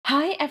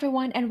Hi,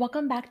 everyone, and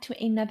welcome back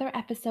to another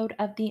episode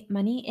of the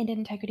Money and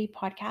Integrity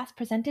podcast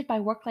presented by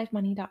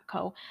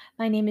WorkLifeMoney.co.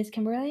 My name is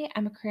Kimberly.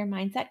 I'm a career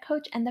mindset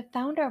coach and the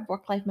founder of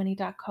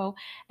WorkLifeMoney.co,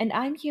 and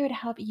I'm here to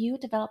help you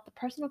develop the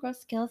personal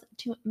growth skills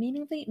to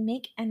meaningfully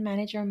make and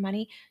manage your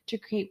money to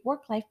create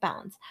work life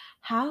balance.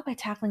 How? By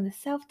tackling the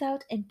self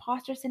doubt,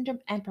 imposter syndrome,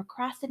 and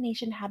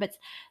procrastination habits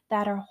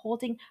that are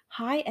holding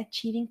high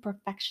achieving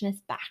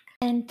perfectionists back.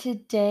 And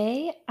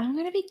today I'm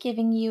going to be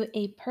giving you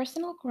a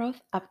personal growth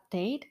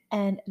update,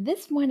 and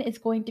this one is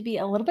going to be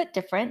a little bit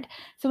different.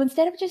 So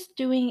instead of just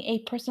doing a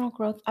personal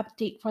growth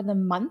update for the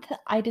month,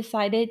 I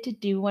decided to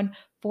do one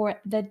for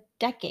the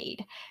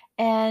decade.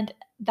 And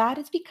that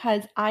is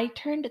because I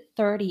turned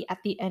 30 at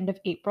the end of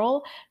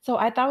April. So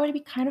I thought it would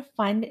be kind of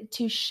fun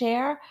to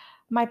share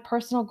my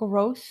personal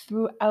growth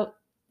throughout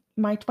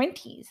my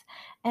 20s.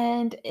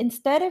 And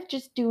instead of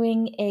just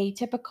doing a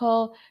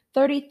typical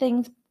 30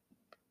 things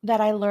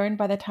that I learned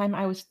by the time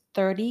I was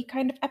 30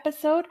 kind of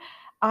episode,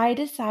 I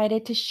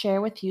decided to share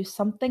with you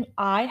something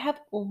I have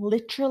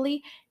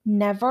literally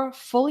never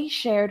fully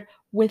shared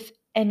with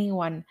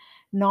anyone,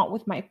 not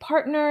with my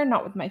partner,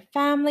 not with my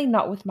family,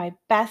 not with my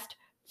best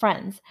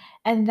friends.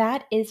 And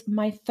that is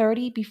my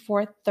 30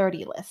 before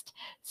 30 list.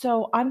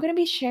 So I'm going to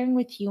be sharing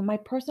with you my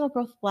personal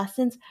growth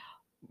lessons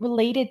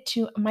related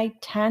to my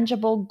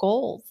tangible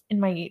goals in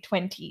my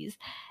 20s.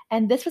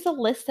 And this was a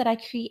list that I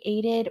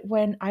created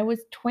when I was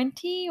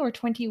 20 or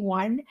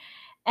 21.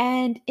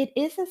 And it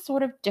is a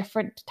sort of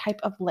different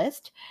type of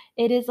list.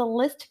 It is a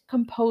list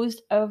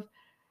composed of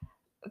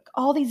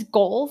all these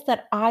goals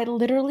that I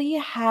literally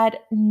had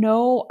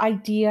no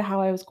idea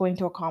how I was going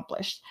to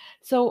accomplish.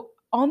 So,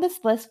 on this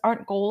list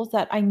aren't goals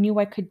that I knew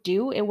I could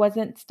do. It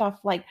wasn't stuff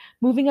like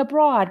moving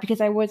abroad because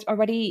I was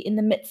already in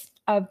the midst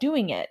of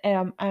doing it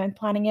and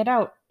planning it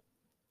out,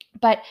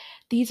 but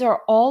these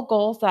are all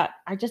goals that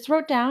I just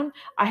wrote down.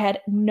 I had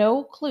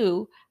no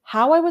clue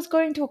how I was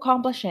going to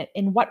accomplish it,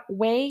 in what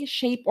way,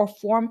 shape, or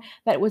form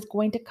that it was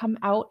going to come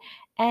out.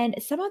 And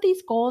some of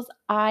these goals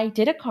I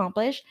did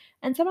accomplish,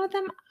 and some of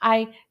them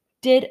I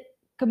did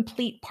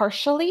complete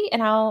partially.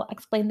 And I'll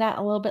explain that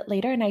a little bit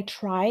later. And I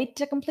tried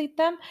to complete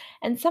them,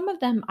 and some of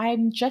them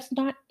I'm just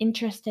not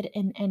interested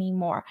in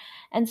anymore.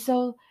 And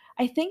so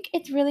I think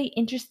it's really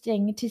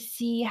interesting to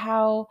see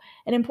how,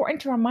 and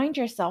important to remind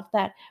yourself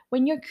that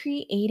when you're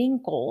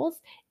creating goals,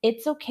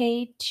 it's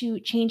okay to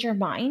change your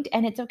mind,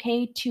 and it's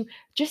okay to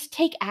just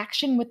take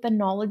action with the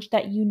knowledge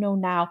that you know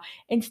now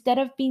instead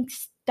of being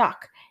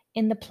stuck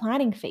in the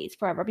planning phase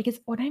forever. Because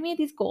when I made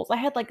these goals, I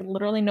had like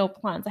literally no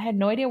plans. I had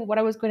no idea what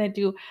I was going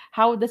to do,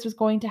 how this was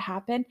going to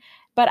happen,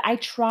 but I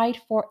tried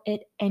for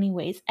it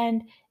anyways.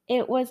 And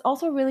it was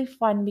also really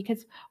fun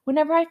because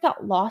whenever I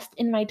felt lost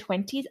in my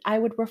 20s, I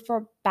would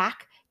refer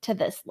back to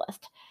this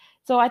list.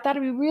 So I thought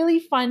it'd be really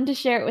fun to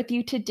share it with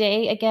you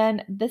today.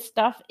 Again, this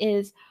stuff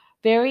is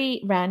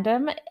very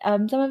random.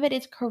 Some of it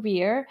is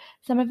career,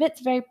 some of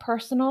it's very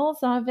personal,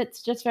 some of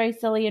it's just very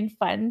silly and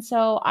fun.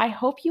 So I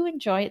hope you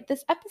enjoy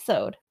this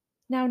episode.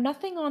 Now,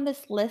 nothing on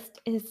this list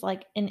is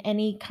like in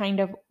any kind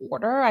of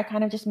order. I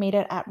kind of just made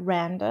it at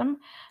random.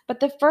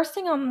 But the first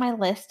thing on my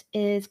list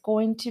is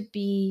going to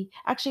be,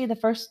 actually, the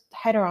first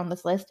header on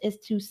this list is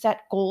to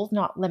set goals,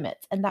 not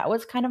limits. And that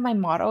was kind of my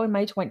motto in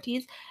my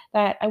 20s,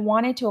 that I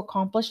wanted to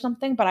accomplish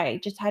something, but I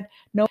just had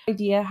no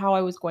idea how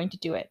I was going to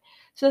do it.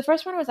 So the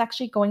first one was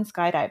actually going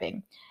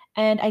skydiving.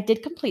 And I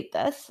did complete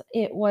this.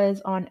 It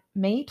was on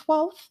May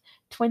 12th,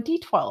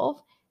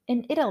 2012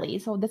 in Italy.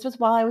 So this was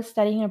while I was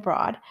studying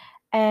abroad.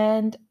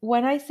 And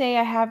when I say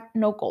I have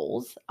no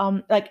goals,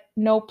 like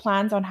no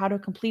plans on how to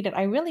complete it,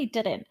 I really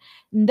didn't.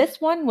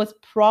 This one was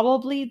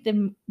probably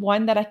the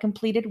one that I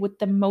completed with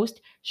the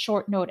most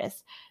short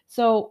notice.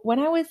 So when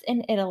I was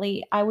in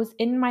Italy, I was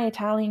in my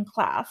Italian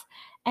class,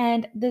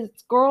 and this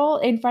girl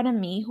in front of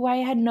me, who I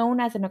had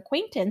known as an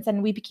acquaintance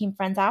and we became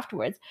friends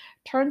afterwards,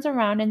 turns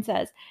around and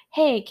says,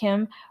 "Hey,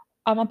 Kim,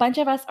 a bunch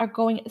of us are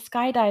going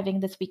skydiving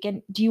this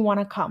weekend. Do you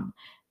want to come?"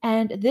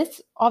 And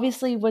this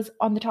obviously was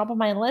on the top of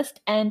my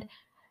list, and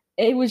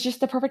it was just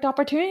the perfect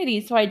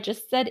opportunity, so I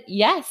just said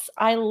yes.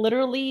 I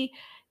literally,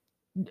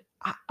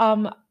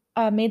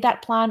 made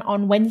that plan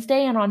on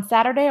Wednesday, and on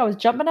Saturday, I was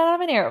jumping out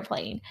of an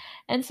airplane.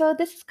 And so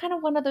this is kind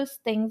of one of those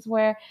things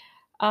where,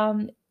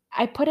 um,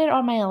 I put it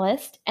on my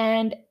list,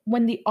 and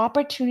when the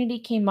opportunity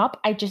came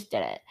up, I just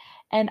did it.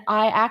 And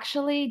I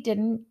actually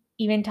didn't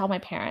even tell my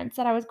parents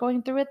that I was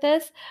going through with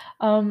this.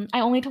 I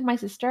only told my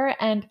sister,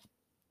 and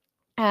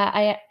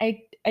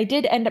I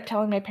did end up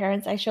telling my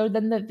parents. I showed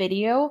them the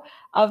video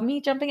of me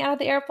jumping out of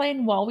the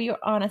airplane while we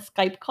were on a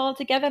Skype call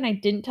together, and I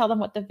didn't tell them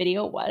what the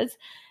video was.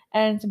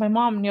 And so my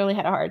mom nearly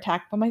had a heart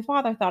attack, but my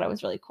father thought it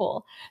was really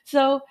cool.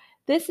 So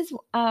this is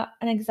an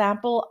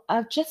example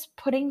of just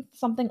putting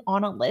something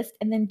on a list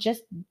and then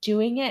just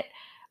doing it,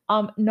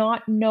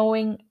 not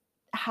knowing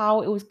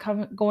how it was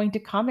going to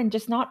come, and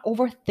just not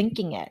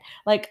overthinking it.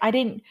 Like, I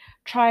didn't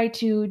try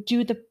to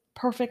do the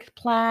perfect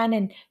plan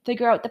and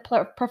figure out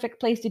the perfect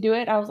place to do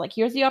it. I was like,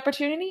 here's the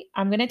opportunity.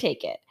 I'm going to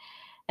take it.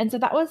 And so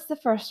that was the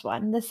first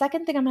one. The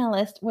second thing on my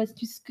list was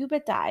to scuba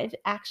dive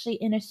actually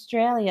in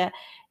Australia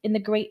in the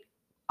Great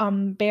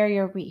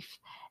Barrier Reef.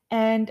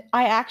 And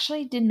I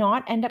actually did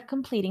not end up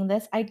completing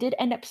this. I did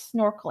end up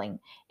snorkeling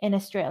in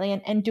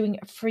Australia and doing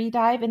a free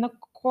dive in the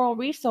coral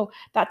reef. So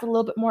that's a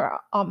little bit more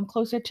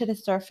closer to the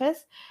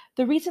surface.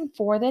 The reason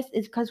for this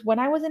is because when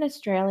I was in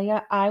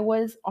Australia, I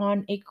was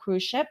on a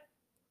cruise ship.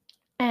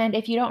 And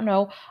if you don't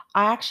know,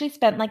 I actually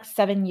spent like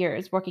 7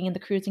 years working in the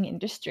cruising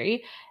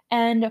industry.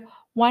 And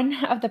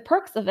one of the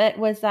perks of it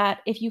was that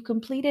if you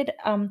completed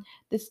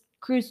this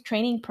cruise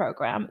training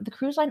program, the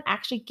cruise line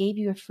actually gave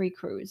you a free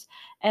cruise.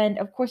 And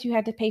of course, you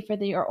had to pay for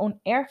your own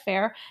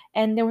airfare.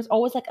 And there was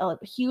always like a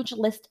huge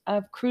list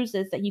of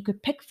cruises that you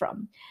could pick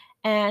from.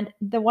 And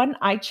the one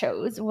I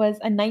chose was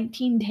a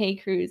 19-day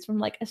cruise from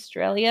like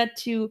Australia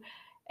to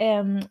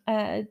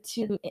I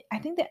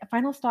think the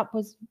final stop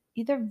was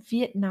either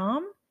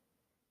Vietnam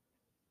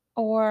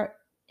or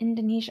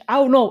Indonesia.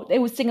 Oh no, it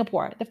was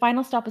Singapore. The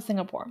final stop was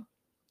Singapore.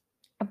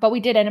 But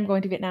we did end up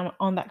going to Vietnam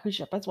on that cruise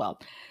ship as well.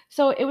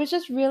 So it was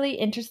just really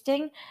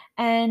interesting.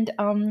 And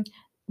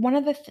one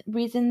of the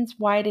reasons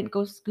why I didn't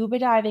go scuba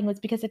diving was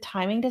because the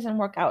timing doesn't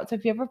work out. So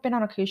if you've ever been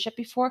on a cruise ship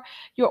before,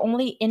 you're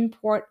only in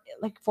port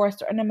like for a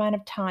certain amount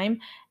of time.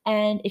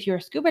 And if you're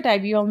a scuba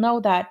diver, you'll know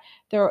that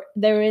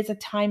there is a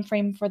time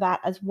frame for that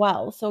as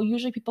well. So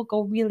usually people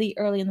go really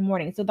early in the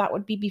morning. So that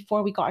would be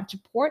before we got into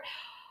port.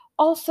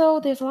 Also,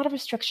 there's a lot of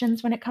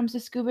restrictions when it comes to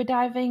scuba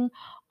diving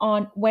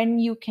on when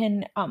you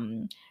can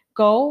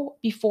go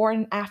before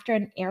and after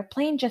an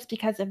airplane just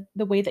because of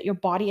the way that your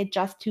body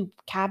adjusts to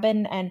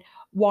cabin and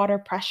water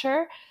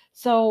pressure.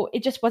 So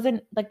it just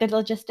wasn't like the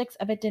logistics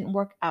of it didn't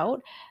work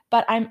out.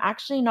 But I'm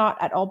actually not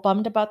at all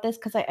bummed about this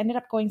because I ended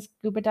up going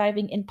scuba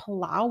diving in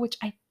Palau, which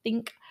I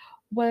think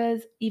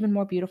was even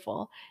more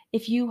beautiful.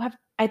 If you have,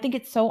 I think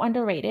it's so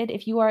underrated.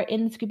 If you are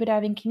in the scuba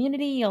diving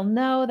community, you'll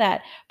know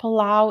that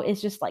Palau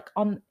is just like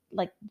on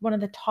like one of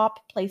the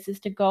top places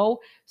to go.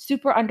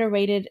 Super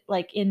underrated,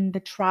 like in the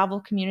travel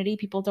community.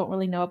 People don't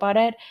really know about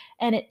it.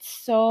 And it's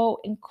so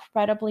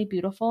incredibly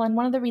beautiful. And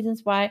one of the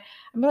reasons why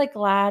I'm really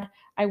glad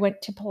I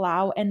went to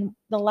Palau and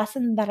the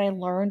lesson that I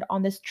learned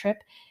on this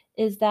trip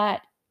is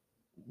that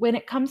when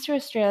it comes to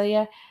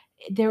Australia,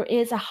 there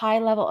is a high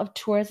level of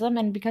tourism.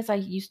 And because I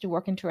used to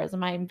work in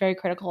tourism, I'm very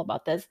critical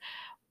about this.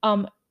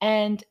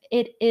 And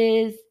it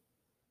is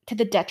to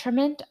the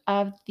detriment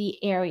of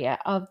the area,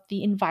 of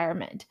the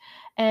environment.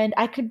 And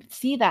I could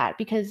see that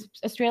because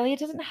Australia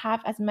doesn't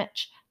have as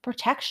much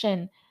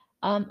protection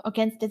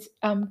against its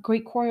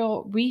Great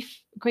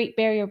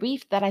Barrier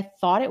Reef that I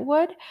thought it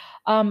would.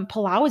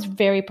 Palau is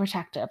very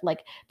protective.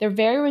 Like they're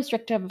very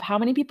restrictive of how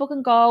many people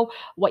can go,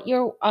 what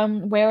you're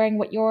wearing,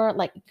 what you're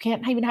like. You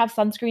can't even have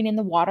sunscreen in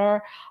the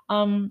water.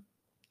 Um,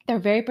 they're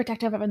very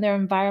protective of their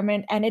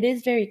environment, and it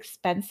is very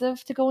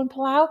expensive to go in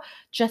Palau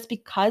just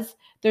because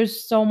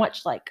there's so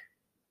much like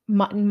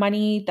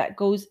money that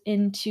goes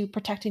into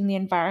protecting the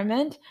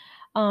environment.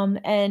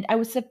 And I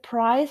was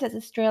surprised that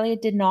Australia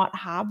did not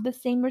have the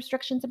same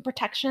restrictions and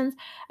protections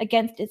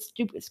against its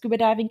scuba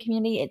diving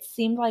community. It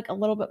seemed like a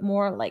little bit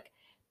more like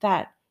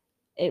that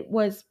it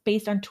was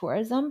based on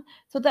tourism.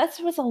 So this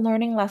was a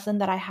learning lesson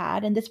that I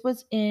had, and this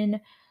was in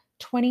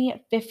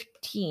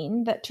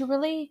 2015 that to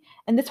really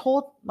and this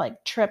whole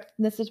like trip,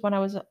 this is when I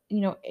was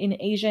in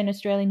Asia and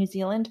Australia, New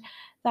Zealand,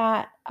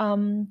 that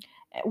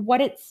what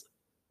it's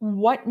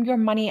what your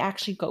money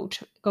actually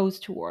goes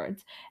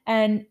towards.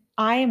 And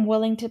I am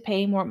willing to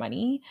pay more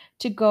money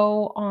to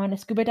go on a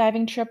scuba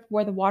diving trip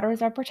where the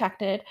waters are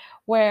protected,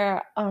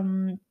 where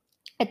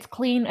it's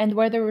clean and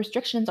where there are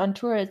restrictions on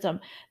tourism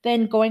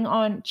than going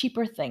on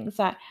cheaper things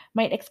that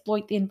might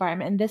exploit the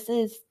environment.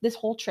 And this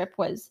whole trip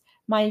was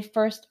my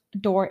first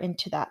door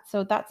into that.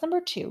 So that's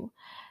number 2.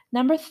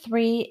 Number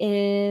 3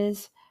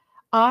 is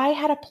I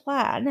had a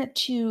plan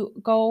to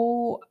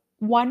go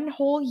one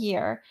whole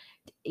year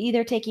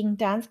either taking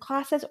dance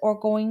classes or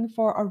going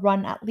for a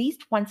run at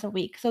least once a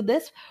week. So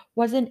this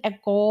wasn't a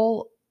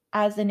goal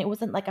as in it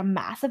wasn't like a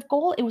massive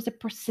goal, it was a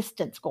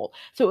persistence goal.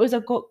 So it was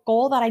a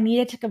goal that I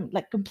needed to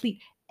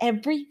complete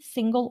every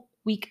single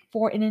week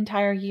for an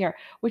entire year,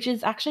 which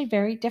is actually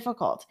very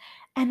difficult.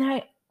 And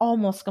I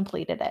almost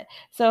completed it.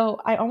 So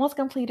I almost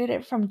completed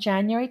it from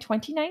January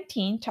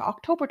 2019 to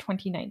October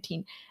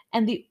 2019.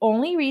 And the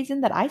only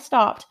reason that I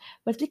stopped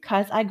was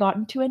because I got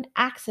into an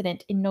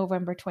accident in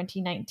November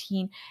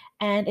 2019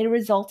 and it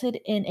resulted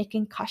in a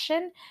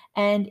concussion.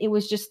 And it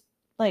was just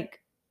like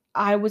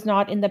I was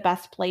not in the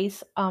best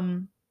place.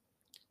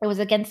 It was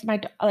against my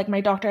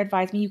doctor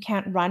advised me you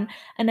can't run,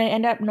 and I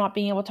ended up not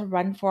being able to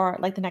run for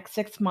like the next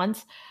 6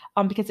 months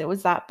because it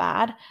was that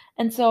bad.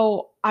 And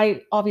so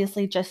I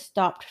obviously just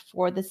stopped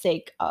for the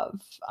sake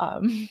of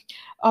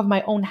of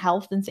my own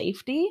health and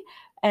safety.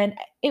 And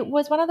it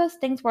was one of those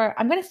things where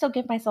I'm going to still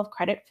give myself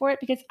credit for it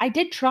because I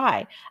did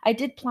try. I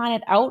did plan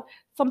it out.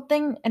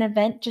 An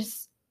event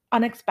just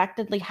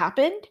unexpectedly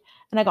happened.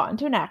 and I got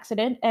into an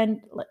accident,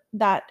 and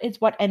that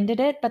is what ended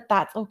it, but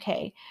that's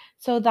okay.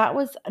 So that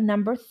was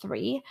number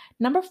 3.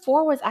 Number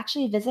 4 was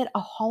actually visit a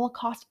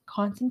Holocaust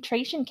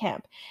concentration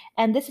camp.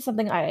 And this is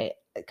something I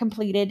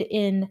completed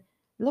in,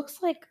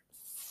 looks like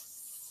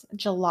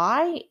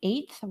July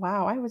 8th.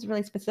 Wow, I was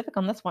really specific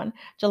on this one.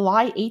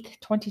 July 8th,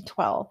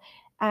 2012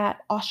 at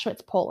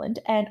Auschwitz, Poland.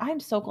 And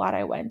I'm so glad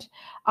I went.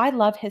 I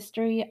love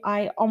history.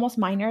 I almost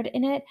minored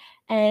in it.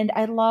 And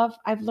I love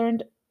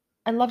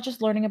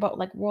just learning about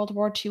like World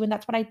War II. And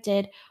that's what I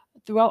did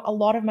throughout a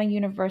lot of my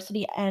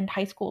university and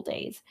high school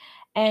days.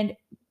 And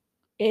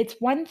it's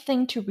one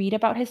thing to read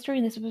about history,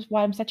 and this is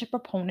why I'm such a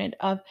proponent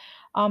of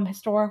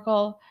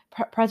historical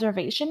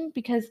preservation,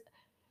 because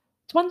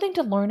it's one thing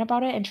to learn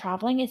about it and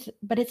traveling,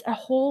 but it's a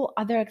whole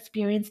other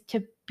experience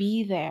to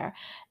be there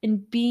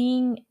and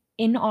being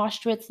in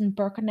Auschwitz and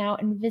Birkenau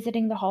and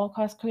visiting the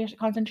Holocaust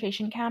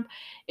concentration camp.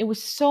 It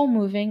was so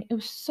moving. It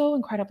was so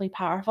incredibly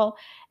powerful.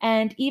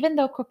 And even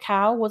though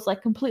Krakow was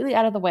like completely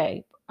out of the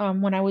way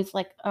when I was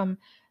like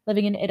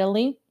living in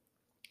Italy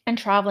and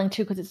traveling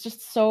too, because it's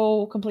just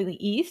so completely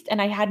east,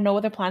 and I had no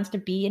other plans to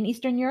be in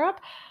Eastern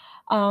Europe.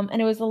 And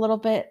it was a little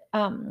bit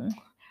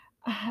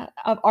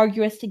of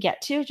arduous to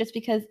get to, just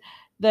because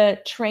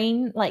the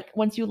train, like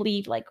once you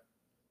leave like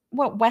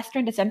what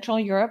Western to Central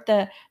Europe,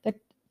 the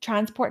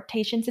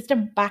transportation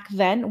system back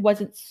then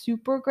wasn't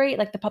super great,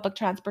 like the public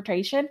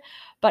transportation,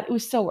 but it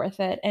was so worth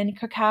it. And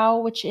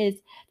Krakow, which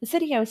is the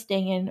city I was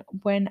staying in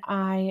when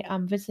I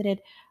visited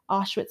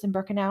Auschwitz and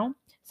Birkenau.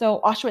 So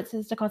Auschwitz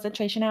is the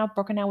concentration camp.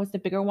 Birkenau was the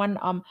bigger one,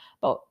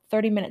 about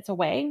 30 minutes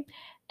away.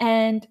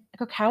 And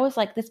Krakow is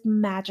like this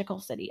magical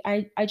city.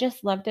 I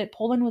just loved it.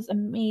 Poland was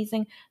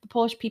amazing. The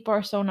Polish people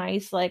are so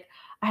nice. Like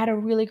I had a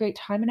really great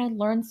time and I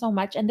learned so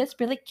much. And this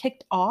really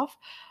kicked off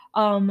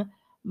um,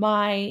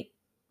 my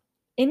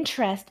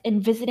interest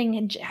in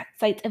visiting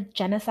sites of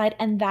genocide,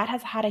 and that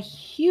has had a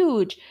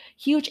huge,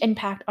 huge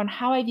impact on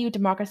how I view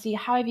democracy,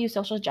 how I view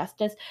social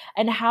justice,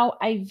 and how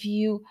I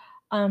view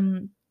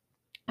um,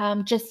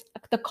 just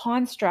the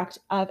construct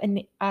of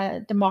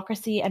a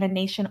democracy and a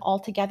nation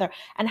altogether,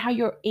 and how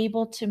you're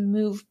able to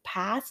move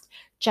past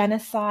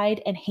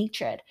genocide and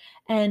hatred.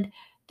 And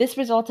this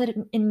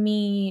resulted in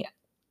me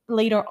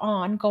later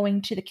on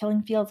going to the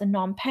killing fields in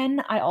Phnom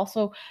Penh. I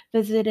also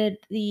visited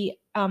the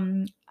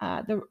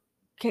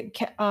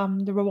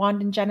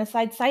Rwandan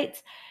genocide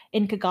sites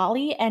in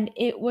Kigali, and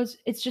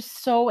it's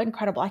just so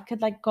incredible. I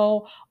could like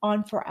go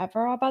on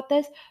forever about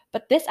this,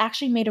 but this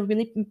actually made a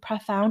really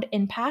profound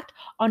impact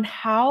on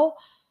how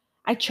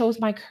I chose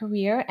my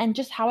career and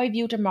just how I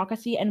view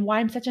democracy and why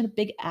I'm such a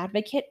big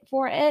advocate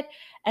for it,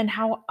 and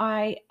how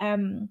I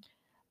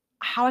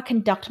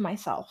conduct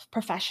myself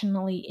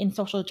professionally in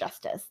social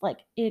justice. Like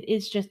it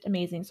is just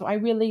amazing. So I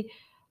really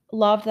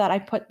love that I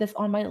put this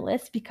on my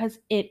list because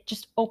it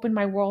just opened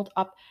my world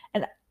up.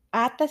 And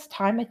at this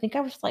time, I think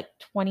I was like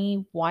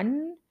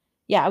 21.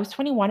 Yeah, I was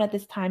 21 at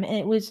this time, and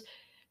it was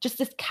just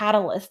this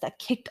catalyst that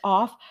kicked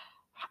off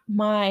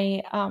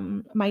my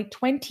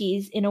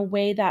 20s in a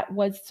way that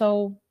was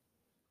so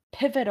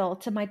pivotal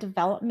to my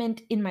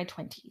development in my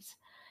 20s.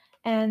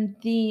 And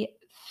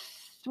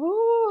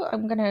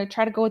I'm gonna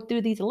try to go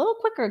through these a little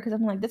quicker because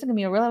I'm like, this is gonna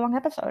be a really long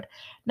episode.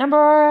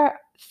 Number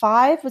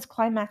 5 was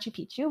climb Machu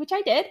Picchu, which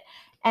I did.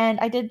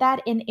 And I did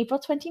that in April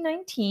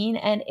 2019,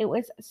 and it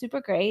was super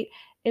great.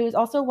 It was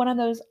also one of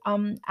those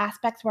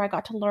aspects where I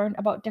got to learn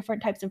about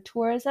different types of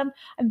tourism.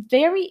 I'm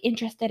very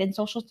interested in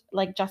social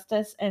like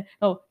justice and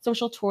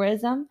social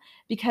tourism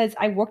because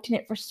I worked in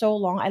it for so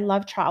long. I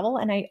love travel,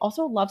 and I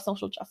also love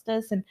social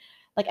justice and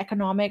like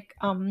economic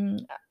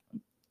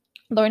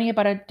learning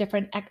about a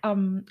different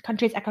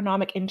country's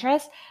economic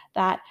interests.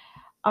 That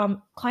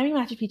climbing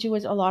Machu Picchu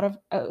was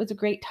it was a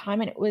great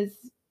time, and it was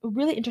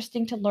really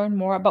interesting to learn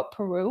more about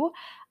Peru.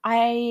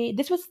 I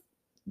This was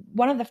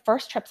one of the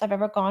first trips I've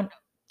ever gone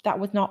that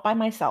was not by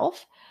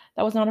myself.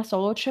 That was not a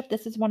solo trip.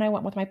 This is when I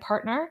went with my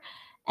partner,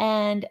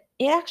 and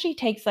it actually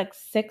takes like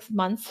 6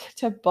 months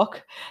to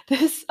book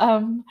this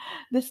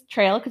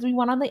trail because we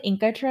went on the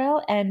Inca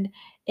Trail, and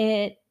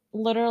it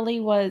literally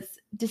was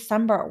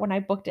December when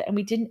I booked it, and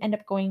we didn't end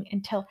up going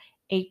until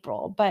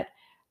April. But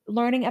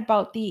learning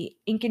about the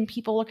Incan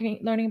people,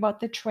 learning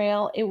about the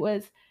trail, it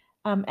was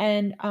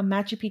and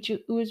Machu Picchu,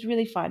 it was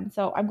really fun.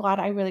 So I'm glad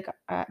I really got,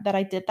 that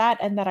I did that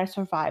and that I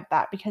survived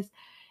that, because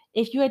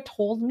if you had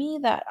told me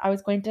that I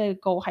was going to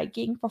go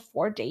hiking for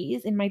 4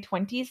 days in my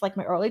 20s, like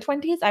my early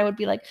 20s, I would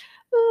be like,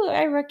 "Ooh,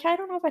 Eric, I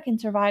don't know if I can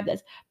survive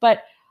this."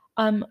 But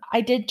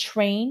I did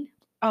train,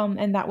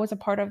 and that was a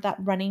part of that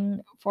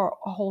running for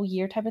a whole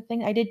year type of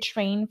thing. I did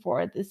train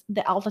for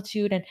the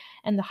altitude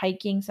and the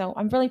hiking, so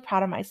I'm really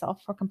proud of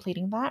myself for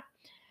completing that.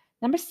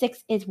 Number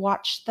 6 is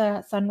watch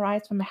the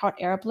sunrise from a hot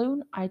air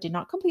balloon. I did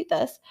not complete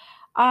this.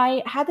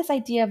 I had this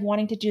idea of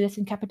wanting to do this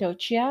in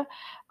Cappadocia,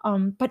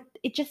 but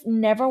it just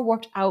never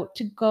worked out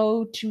to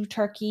go to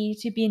Turkey,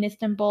 to be in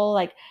Istanbul.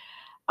 Like,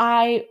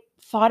 I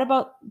thought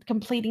about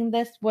completing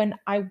this when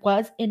I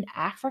was in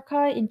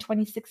Africa in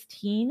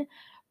 2016,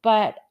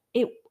 but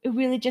it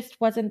really just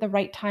wasn't the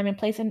right time and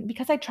place. And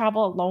because I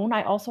travel alone,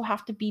 I also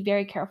have to be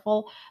very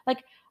careful.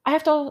 Like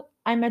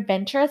I'm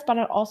adventurous, but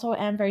I also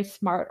am very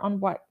smart on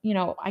what,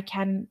 I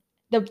can,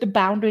 the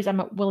boundaries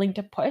I'm willing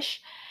to push.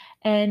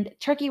 And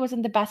Turkey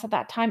wasn't the best at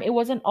that time. It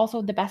wasn't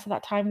also the best at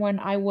that time when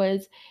I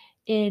was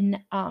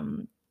in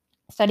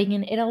studying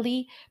in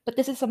Italy, but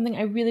this is something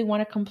I really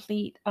want to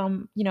complete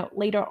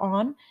later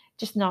on,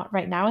 just not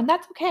right now, and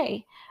that's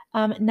okay.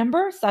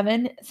 Number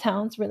 7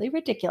 sounds really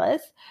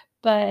ridiculous,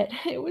 but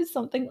it was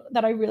something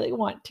that I really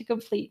want to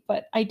complete,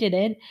 but I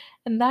didn't,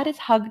 and that is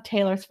hug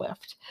Taylor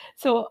Swift.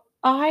 So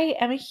I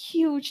am a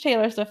huge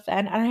Taylor Swift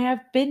fan, and I have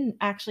been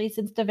actually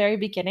since the very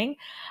beginning.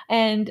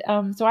 And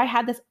so I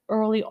had this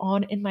early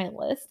on in my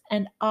list,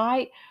 and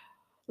I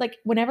like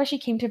whenever she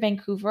came to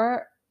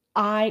Vancouver,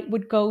 I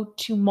would go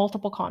to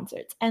multiple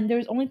concerts, and there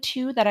was only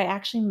two that I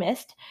actually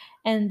missed.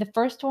 And the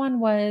first one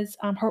was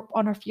her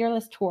on her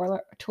Fearless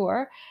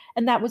tour,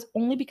 and that was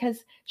only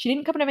because she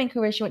didn't come to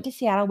Vancouver. She went to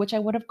Seattle, which I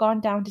would have gone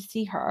down to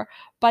see her,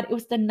 but it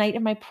was the night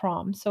of my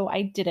prom, so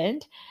I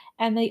didn't.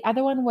 And the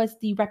other one was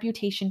the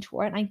Reputation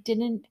tour, and I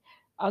didn't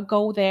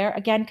go there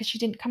again because she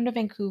didn't come to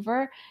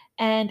Vancouver,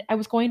 and I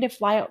was going to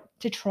fly out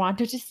to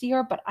Toronto to see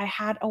her, but I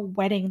had a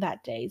wedding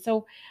that day,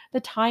 so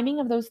the timing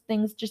of those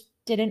things just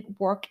didn't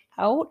work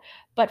out.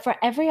 But for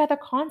every other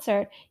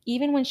concert,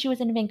 even when she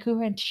was in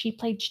Vancouver and she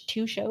played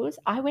two shows,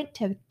 I went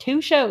to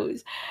two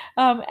shows.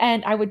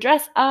 And I would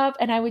dress up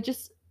and I would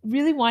just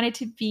really wanted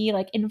to be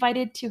like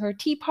invited to her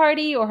tea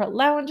party or her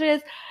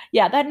lounges.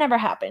 Yeah, that never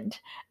happened.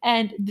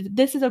 And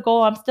this is a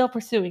goal I'm still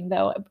pursuing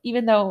though,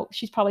 even though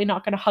she's probably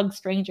not going to hug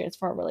strangers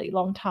for a really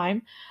long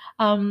time.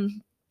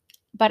 Um,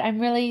 but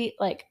I'm really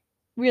like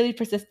really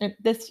persistent.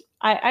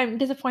 I'm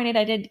disappointed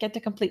I didn't get to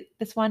complete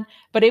this one,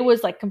 but it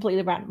was like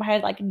completely random. I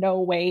had like no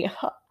way.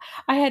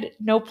 I had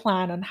no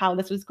plan on how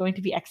this was going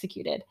to be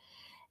executed.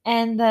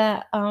 And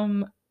the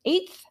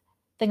eighth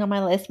thing on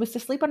my list was to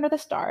sleep under the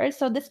stars.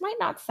 So this might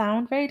not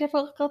sound very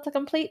difficult to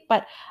complete,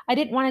 but I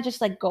didn't want to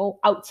just like go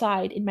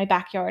outside in my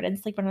backyard and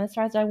sleep under the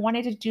stars. I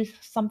wanted to do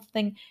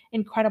something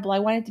incredible. I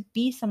wanted to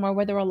be somewhere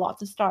where there were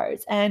lots of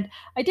stars. And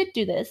I did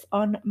do this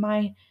on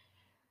my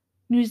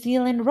New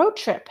Zealand road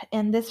trip,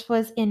 and this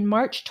was in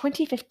March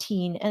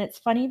 2015. And it's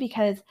funny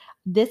because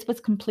this was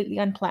completely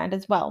unplanned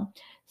as well.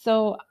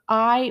 So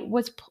I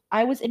was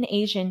in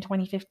Asia in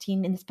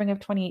 2015, in the spring of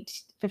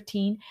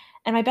 2015,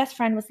 and my best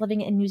friend was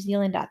living in New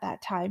Zealand at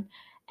that time.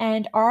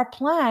 And our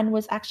plan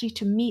was actually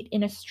to meet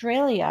in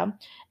Australia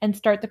and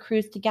start the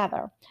cruise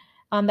together,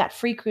 that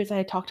free cruise I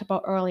had talked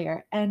about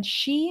earlier. And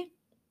she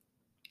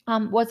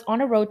was on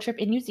a road trip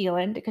in New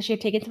Zealand because she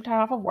had taken some time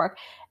off of work,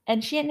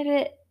 and she ended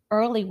it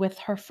early with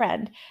her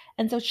friend.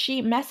 And so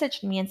she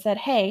messaged me and said,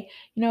 "Hey,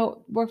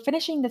 we're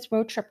finishing this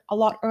road trip a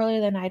lot earlier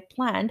than I had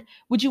planned.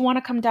 Would you want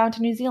to come down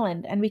to New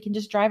Zealand and we can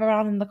just drive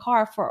around in the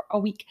car for a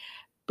week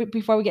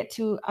before we get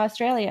to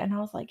Australia?" And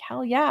I was like,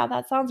 "Hell yeah,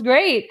 that sounds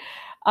great."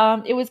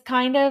 It was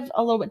kind of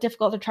a little bit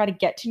difficult to try to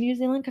get to New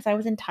Zealand because I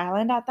was in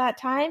Thailand at that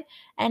time,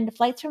 and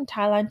flights from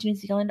Thailand to New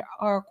Zealand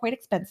are quite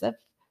expensive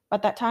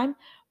at that time.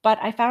 But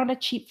I found a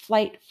cheap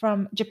flight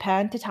from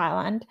Japan to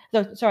Thailand.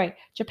 No, sorry,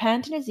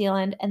 Japan to New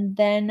Zealand, and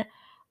then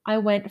I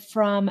went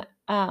from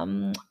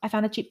I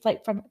found a cheap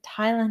flight from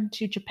Thailand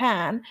to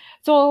Japan.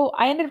 So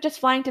I ended up just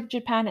flying to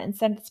Japan and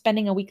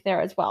spending a week there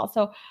as well.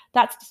 So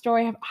that's the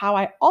story of how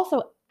I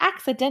also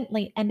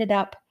accidentally ended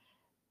up,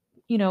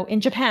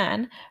 in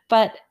Japan,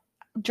 but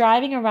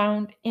driving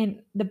around in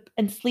the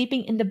and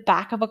sleeping in the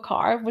back of a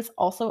car was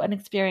also an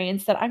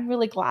experience that I'm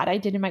really glad I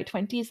did in my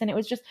 20s, and it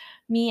was just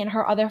me and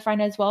her other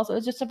friend as well. So it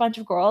was just a bunch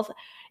of girls.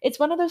 It's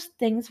one of those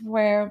things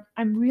where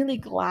I'm really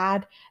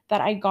glad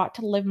that I got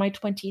to live my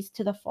 20s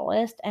to the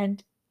fullest,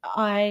 and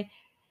I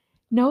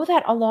know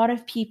that a lot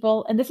of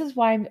people, and this is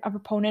why I'm a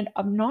proponent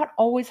of not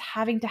always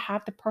having to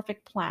have the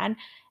perfect plan.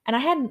 And I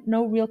had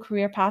no real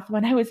career path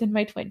when I was in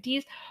my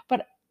 20s,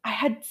 but I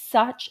had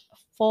such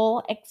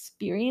full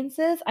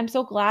experiences. I'm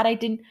so glad I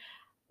didn't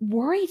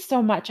worry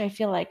so much, I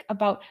feel like,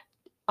 about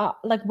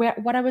like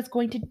what I was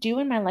going to do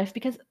in my life,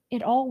 because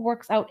it all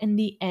works out in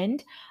the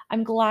end.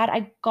 I'm glad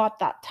I got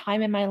that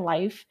time in my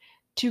life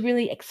to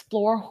really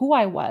explore who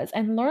I was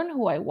and learn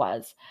who I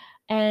was.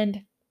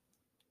 And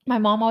my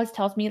mom always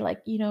tells me,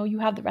 like, you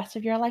have the rest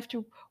of your life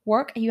to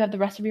work and you have the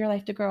rest of your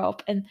life to grow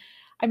up. And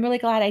I'm really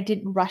glad I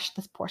didn't rush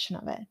this portion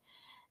of it.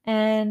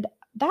 And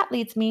that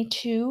leads me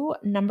to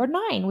number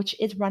 9, which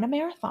is run a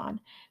marathon,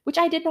 which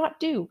I did not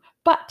do,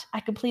 but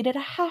I completed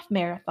a half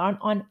marathon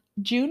on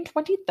June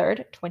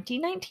 23rd,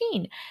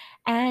 2019.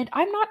 And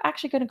I'm not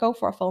actually going to go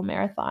for a full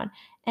marathon.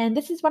 And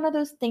this is one of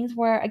those things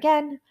where,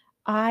 again,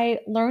 I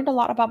learned a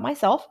lot about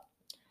myself.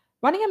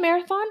 Running a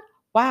marathon?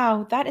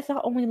 Wow, that is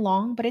not only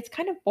long, but it's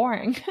kind of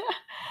boring.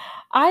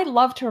 I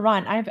love to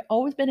run. I've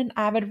always been an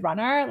avid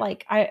runner,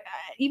 like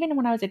even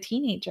when I was a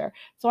teenager.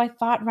 So I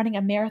thought running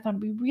a marathon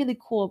would be really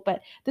cool,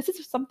 but this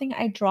is something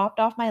I dropped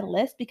off my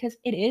list because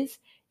it is,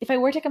 if I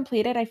were to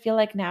complete it, I feel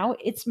like now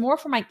it's more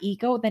for my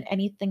ego than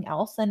anything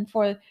else and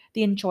for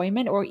the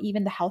enjoyment or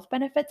even the health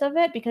benefits of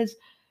it, because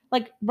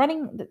like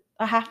running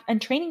a half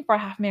and training for a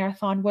half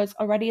marathon was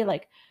already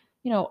like,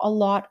 a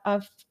lot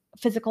of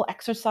physical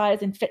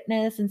exercise and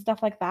fitness and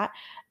stuff like that.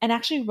 And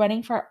actually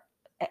running for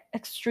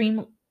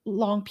extreme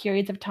long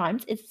periods of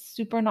times is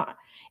super not,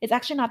 it's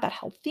actually not that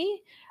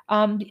healthy.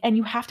 And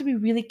you have to be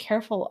really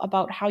careful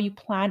about how you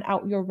plan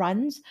out your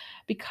runs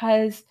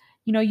because,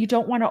 you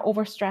don't want to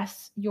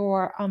overstress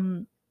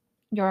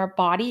your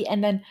body.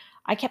 And then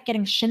I kept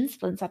getting shin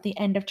splints at the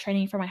end of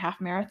training for my half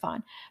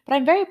marathon. But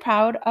I'm very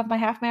proud of my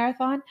half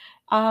marathon.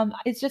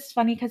 It's just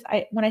funny because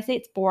when I say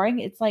it's boring,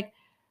 it's like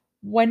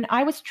when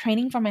I was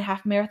training for my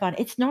half marathon,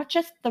 it's not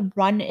just the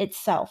run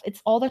itself,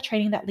 it's all the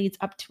training that leads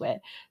up to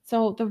it.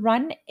 So the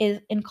run is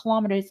in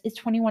kilometers is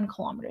 21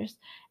 kilometers.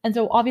 And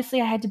so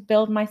obviously I had to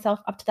build myself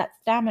up to that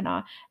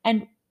stamina.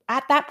 And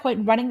at that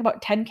point, running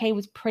about 10K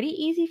was pretty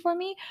easy for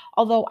me,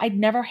 although I'd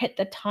never hit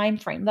the time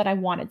frame that I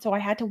wanted. So I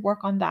had to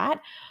work on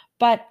that.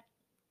 But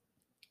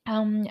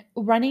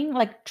running,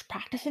 like,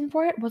 practicing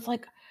for it was,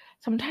 like,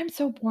 sometimes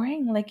so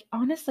boring, like,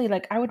 honestly,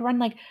 like, I would run,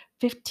 like,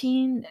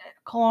 15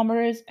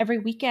 kilometers every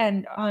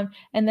weekend,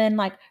 and then,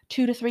 like,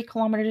 2 to 3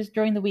 kilometers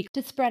during the week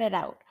to spread it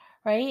out,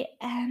 right?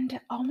 And,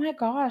 oh my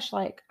gosh,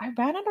 like, I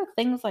ran out of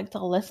things, like,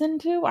 to listen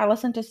to. I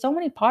listened to so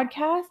many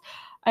podcasts.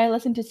 I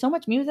listened to so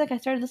much music. I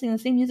started listening to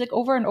the same music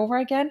over and over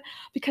again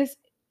because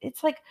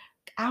it's, like,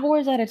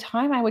 hours at a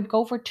time. I would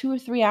go for 2 or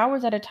 3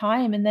 hours at a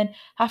time and then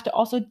have to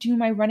also do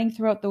my running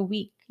throughout the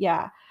week.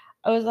 Yeah.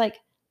 I was like,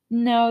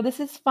 "No, this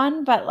is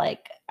fun, but,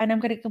 like and I'm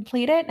gonna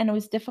complete it," and it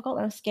was difficult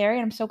and it was scary,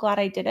 and I'm so glad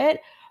I did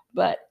it,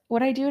 but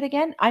would I do it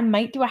again? I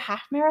might do a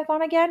half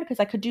marathon again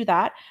because I could do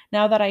that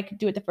now that I could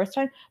do it the first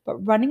time, but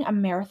running a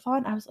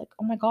marathon, I was like,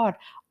 "Oh my god,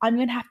 I'm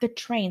gonna have to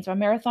train." So a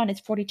marathon is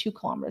 42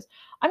 kilometers.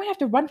 I'm gonna have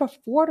to run for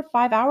 4 to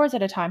 5 hours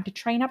at a time to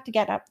train up to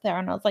get up there,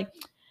 and I was like,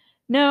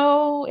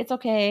 "No, it's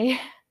okay."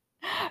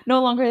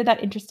 No longer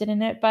that interested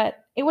in it,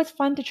 but it was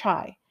fun to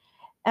try.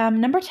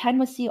 Number 10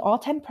 was see all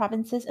 10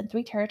 provinces and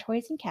 3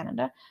 territories in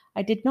Canada.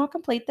 I did not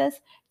complete this.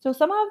 So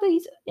some of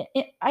these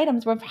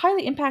items were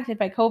highly impacted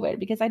by COVID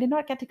because I did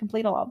not get to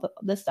complete a lot of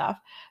this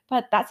stuff.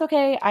 But that's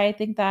okay. I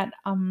think that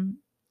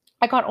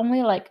I got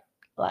only like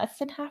less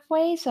than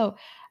halfway. So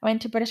I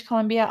went to British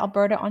Columbia,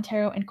 Alberta,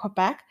 Ontario, and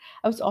Quebec.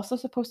 I was also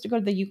supposed to go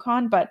to the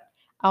Yukon, but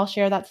I'll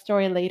share that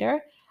story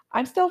later.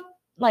 I'm still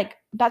like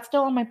that's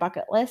still on my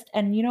bucket list.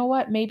 And you know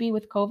what? Maybe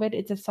with COVID,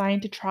 it's a sign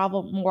to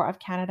travel more of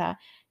Canada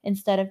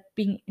instead of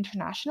being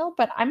international.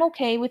 But I'm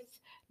okay with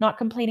not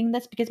completing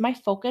this because my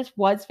focus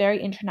was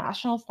very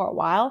international for a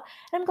while.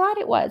 And I'm glad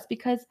it was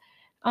because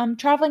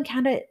traveling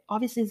Canada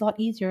obviously is a lot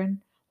easier and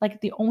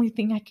like the only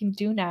thing I can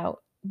do now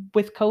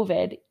with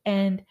COVID.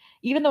 And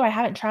even though I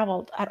haven't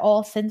traveled at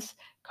all since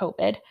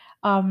COVID,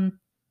 um,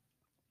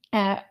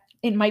 uh,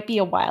 it might be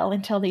a while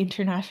until the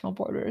international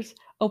borders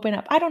open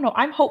up. I don't know.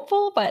 I'm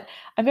hopeful, but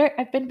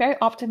I've been very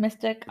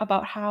optimistic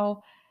about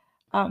how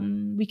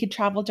we could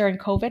travel during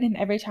COVID, and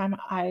every time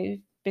I've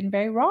been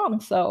very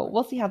wrong. So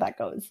we'll see how that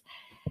goes.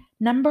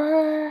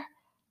 Number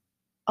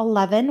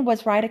 11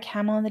 was ride a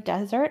camel in the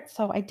desert.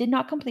 So I did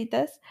not complete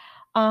this.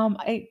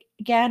 I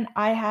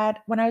had,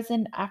 when I was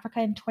in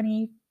Africa in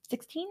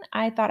 2016,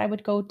 I thought I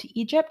would go to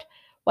Egypt.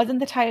 Wasn't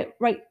the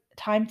right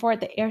time for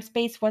it. The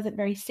airspace wasn't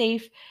very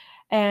safe.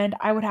 And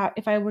I would have,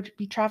 if I would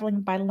be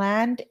traveling by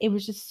land, it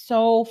was just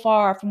so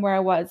far from where I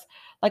was.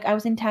 Like I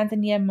was in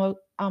Tanzania,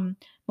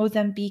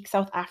 Mozambique,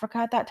 South Africa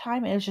at that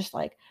time. It was just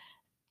like,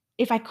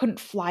 if I couldn't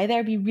fly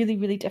there, it'd be really,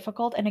 really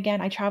difficult. And again,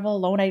 I travel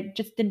alone. I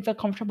just didn't feel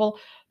comfortable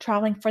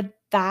traveling for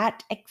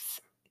that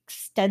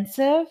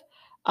extensive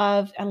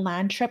of a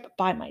land trip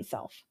by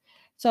myself.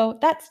 So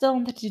that's still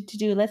on the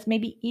to-do list.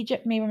 Maybe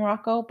Egypt, maybe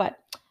Morocco, but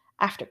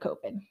after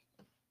COVID.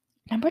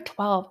 Number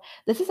 12.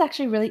 This is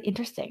actually really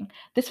interesting.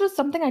 This was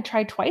something I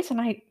tried twice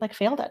and I like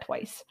failed at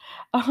twice.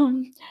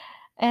 Um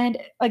and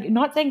like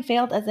not saying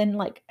failed as in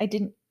like I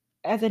didn't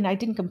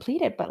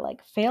complete it, but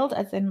like failed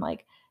as in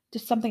like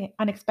just something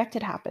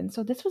unexpected happened.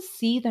 So this was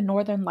see the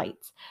northern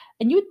lights.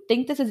 And you would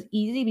think this is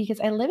easy because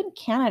I live in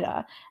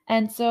Canada.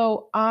 And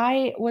so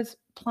I was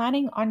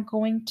planning on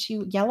going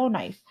to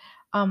Yellowknife.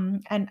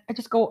 And I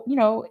just go,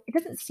 it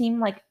doesn't seem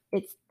like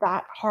it's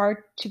that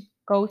hard to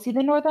go see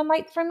the northern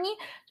lights for me.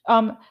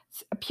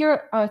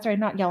 Sorry,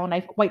 not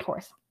Yellowknife,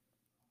 Whitehorse.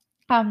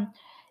 Um,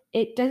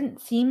 it doesn't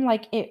seem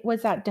like it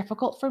was that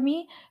difficult for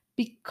me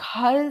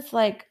because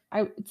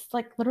it's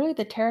like literally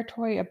the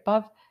territory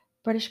above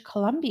British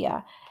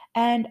Columbia.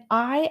 And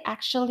I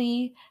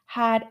actually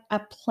had a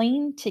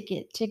plane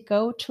ticket to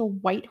go to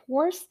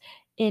Whitehorse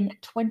in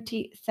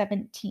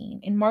 2017.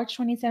 In March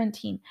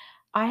 2017,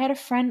 I had a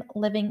friend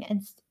living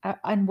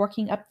and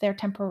working up there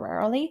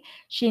temporarily.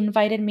 She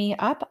invited me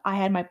up. I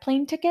had my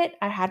plane ticket.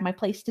 I had my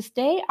place to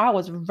stay. I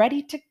was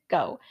ready to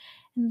go.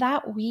 And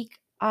that week,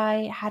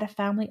 I had a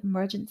family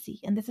emergency,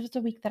 and this was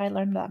the week that I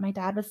learned that my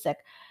dad was sick,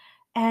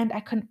 and I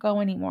couldn't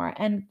go anymore.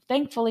 And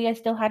thankfully, I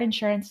still had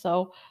insurance,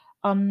 so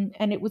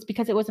and it was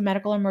because it was a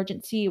medical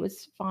emergency, it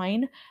was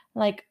fine.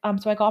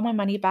 So I got my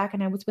money back,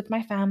 and I was with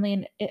my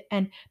family,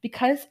 and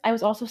because I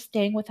was also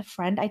staying with a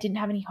friend, I didn't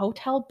have any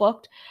hotel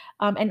booked,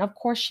 and of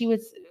course, she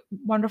was.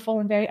 wonderful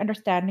and very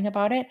understanding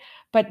about it.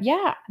 But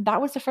yeah,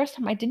 that was the first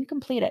time I didn't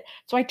complete it.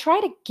 So I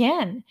tried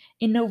again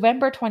in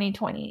November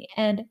 2020.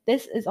 And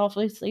this is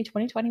obviously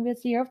 2020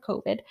 was the year of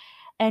COVID,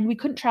 and we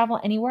couldn't travel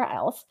anywhere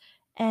else.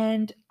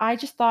 And I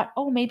just thought,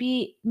 oh,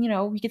 maybe,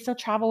 we could still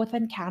travel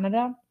within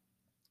Canada.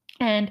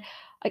 And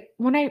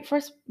when I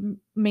first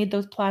made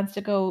those plans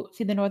to go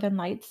see the Northern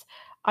Lights,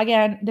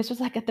 again, this was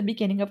like at the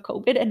beginning of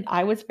COVID, and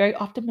I was very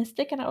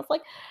optimistic. And I was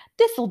like,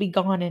 this will be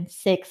gone in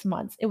 6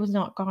 months. It was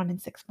not gone in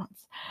 6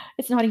 months.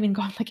 It's not even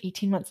gone like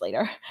 18 months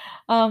later,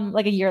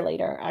 like a year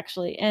later,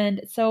 actually.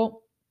 And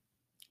so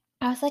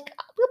I was like,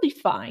 "We'll be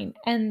fine."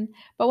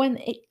 But when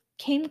it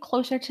came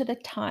closer to the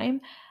time,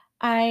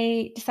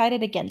 I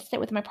decided against it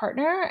with my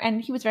partner,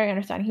 and he was very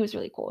understanding. He was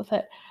really cool with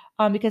it,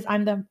 because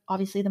I'm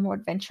obviously the more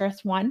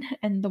adventurous one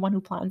and the one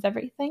who plans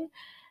everything.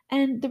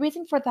 And the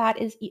reason for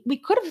that is we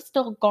could have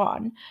still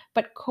gone,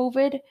 but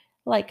COVID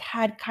like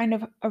had kind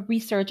of a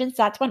resurgence.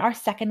 That's when our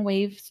second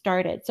wave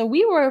started. So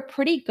we were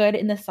pretty good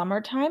in the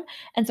summertime,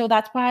 and so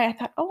that's why I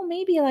thought, oh,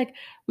 maybe like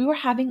we were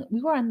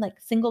on like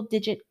single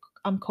digit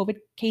COVID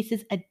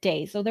cases a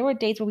day. So there were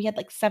days where we had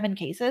like 7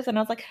 cases, and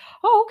I was like,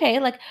 "Oh, okay,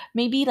 like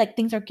maybe like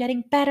things are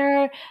getting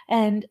better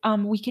and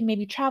we can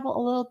maybe travel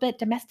a little bit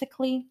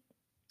domestically."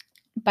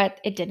 But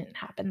it didn't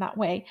happen that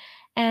way.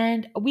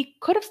 And we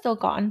could have still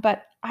gone,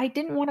 but I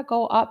didn't want to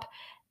go up,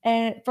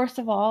 first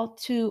of all,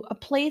 to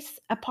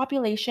a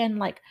population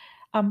like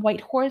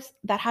Whitehorse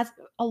that has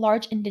a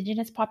large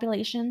indigenous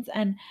populations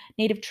and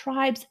native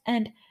tribes.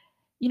 And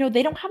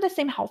they don't have the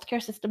same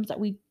healthcare systems that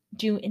we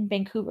do in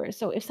Vancouver.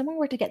 So if someone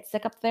were to get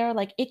sick up there,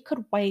 like it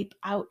could wipe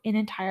out an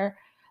entire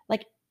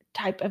like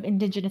type of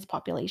indigenous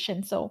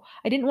population. So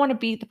I didn't want to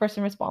be the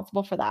person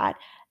responsible for that.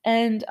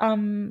 And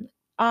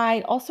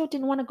I also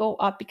didn't want to go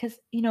up because,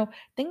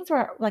 things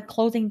were like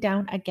closing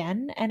down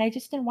again, and I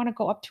just didn't want to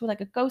go up to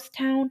like a ghost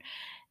town.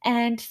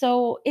 And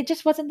so it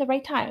just wasn't the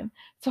right time.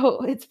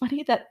 So it's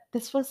funny that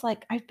this was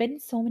like I've been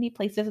so many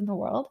places in the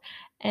world,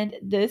 and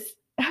this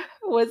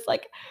was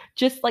like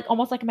just like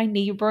almost like my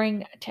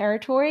neighboring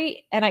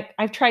territory. And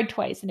I've tried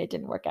twice and it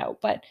didn't work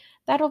out, but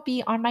that'll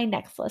be on my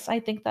next list.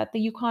 I think that the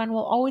Yukon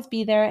will always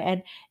be there,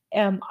 and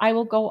I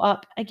will go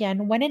up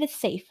again when it is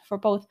safe for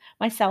both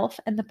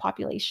myself and the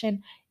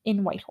population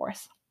in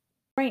Whitehorse.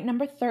 Right,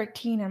 number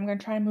 13, I'm going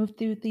to try and move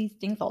through these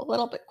things a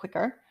little bit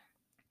quicker,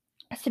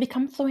 is to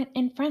become fluent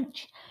in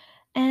French.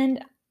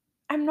 And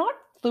I'm not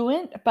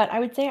fluent, but I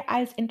would say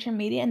I was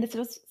intermediate. And this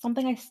was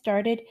something I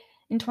started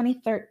in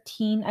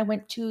 2013. I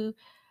went to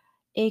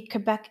a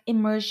Quebec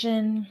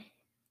immersion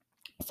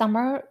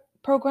summer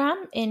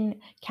program in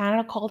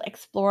Canada called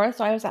Explore.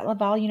 So I was at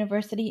Laval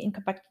University in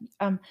Quebec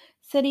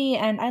City,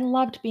 and I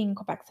loved being in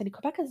Quebec City.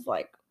 Quebec is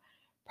like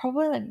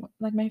probably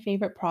like my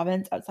favorite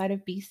province outside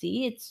of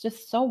BC. It's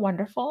just so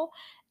wonderful,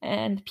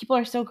 and people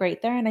are so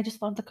great there, and I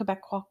just love the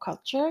Quebecois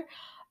culture.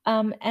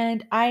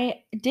 And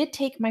I did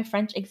take my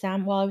French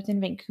exam while I was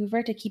in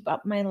Vancouver to keep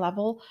up my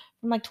level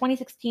from like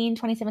 2016,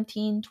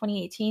 2017,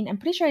 2018. I'm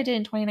pretty sure I did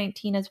in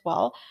 2019 as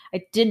well.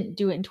 I didn't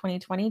do it in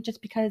 2020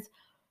 just because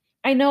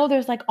I know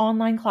there's, like,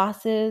 online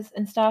classes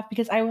and stuff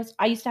because I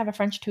used to have a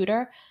French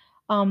tutor,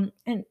 and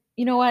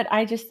you know what?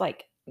 I just,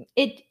 like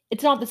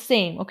it's not the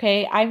same,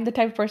 okay? I'm the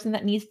type of person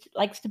that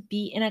likes to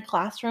be in a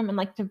classroom and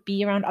like to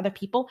be around other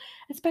people,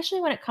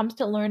 especially when it comes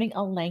to learning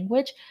a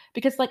language,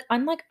 because, like,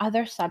 unlike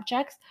other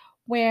subjects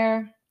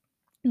where,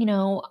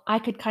 I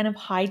could kind of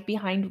hide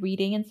behind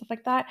reading and stuff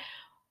like that,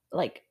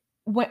 like,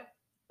 what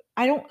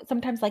I don't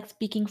sometimes like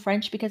speaking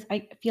French because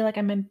I feel like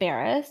I'm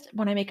embarrassed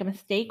when I make a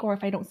mistake or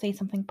if I don't say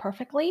something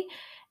perfectly.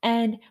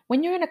 And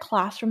when you're in a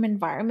classroom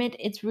environment,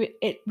 it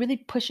really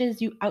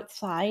pushes you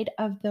outside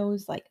of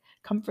those like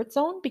comfort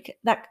zone because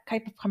that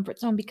type of comfort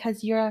zone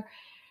because you're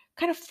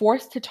kind of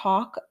forced to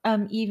talk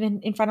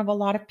even in front of a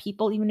lot of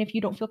people even if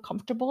you don't feel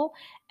comfortable.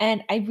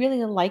 And I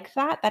really like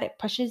that it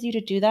pushes you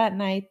to do that.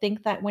 And I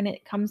think that when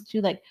it comes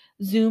to like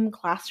Zoom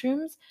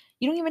classrooms,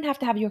 you don't even have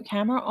to have your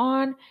camera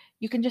on.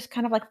 You can just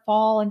kind of like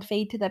fall and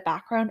fade to the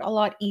background a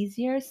lot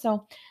easier.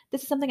 So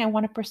this is something I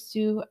want to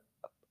pursue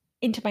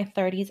into my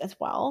 30s as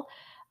well.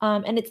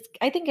 And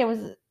I think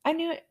I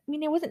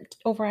mean, it wasn't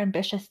over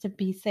ambitious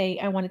to say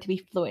I wanted to be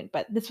fluent,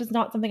 but this was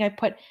not something I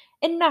put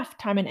enough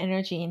time and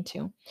energy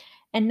into.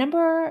 And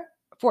number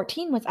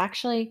 14 was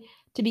actually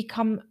to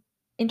become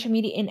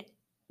intermediate in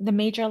the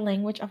major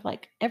language of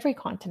like every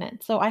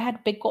continent. So I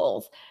had big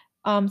goals.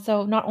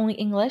 So not only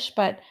English,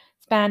 but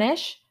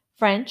Spanish,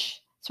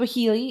 French,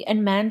 Swahili,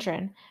 and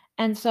Mandarin.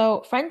 And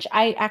so French,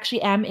 I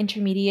actually am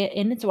intermediate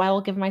in, so I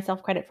will give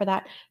myself credit for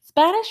that.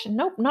 Spanish,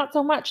 nope, not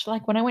so much.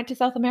 Like when I went to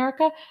South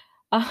America,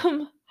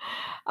 um,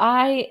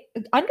 I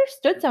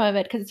understood some of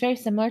it because it's very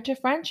similar to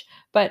French,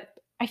 but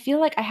I feel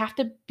like I have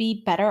to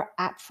be better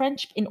at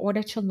French in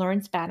order to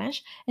learn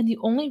Spanish. And the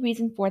only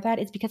reason for that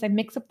is because I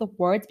mix up the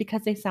words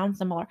because they sound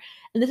similar.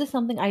 And this is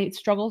something I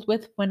struggled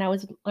with when I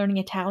was learning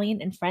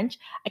Italian and French.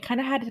 I kind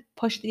of had to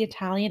push the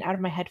Italian out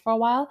of my head for a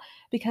while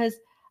because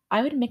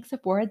I would mix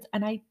up words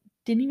and I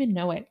didn't even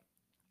know it.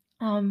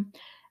 Um,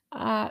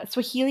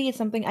 Swahili is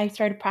something I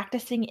started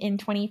practicing in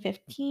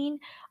 2015.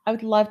 I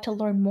would love to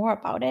learn more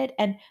about it.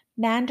 And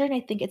Mandarin,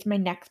 I think it's my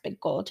next big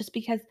goal just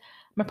because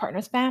my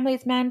partner's family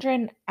is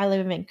Mandarin. I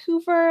live in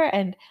Vancouver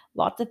and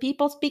lots of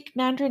people speak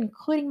Mandarin,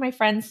 including my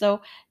friends.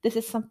 So this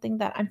is something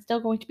that I'm still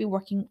going to be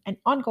working and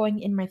ongoing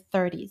in my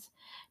 30s.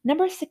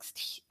 Number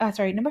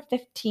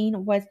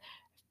 15 was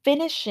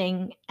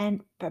finishing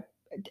and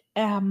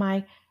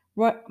my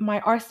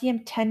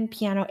RCM 10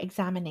 piano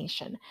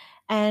examination.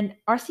 And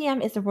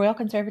RCM is the Royal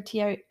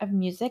Conservatory of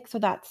Music, so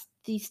that's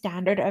the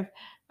standard of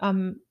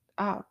um,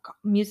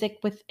 music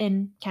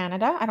within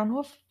Canada. I don't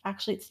know if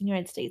actually it's the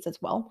United States as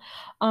well,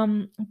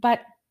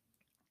 but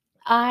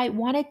I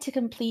wanted to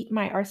complete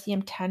my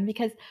RCM 10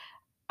 because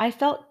I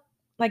felt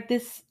like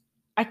this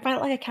I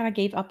felt like I kinda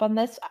gave up on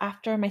this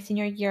after my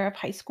senior year of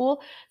high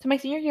school. So my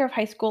senior year of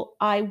high school,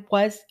 I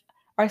was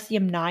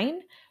RCM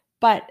 9,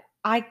 but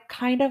I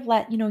kind of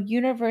let,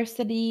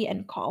 university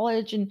and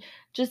college and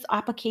just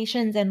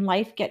applications and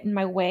life get in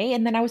my way,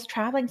 and then I was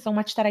traveling so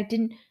much that I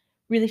didn't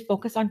really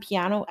focus on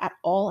piano at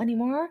all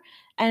anymore,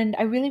 and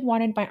I really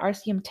wanted my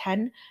RCM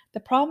 10. The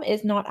problem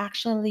is not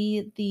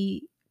actually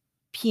the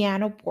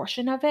piano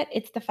portion of it.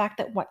 It's the fact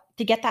that what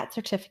to get that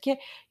certificate,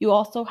 you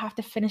also have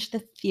to finish the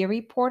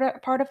theory part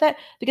of it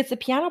because the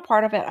piano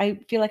part of it, I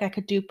feel like I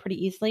could do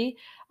pretty easily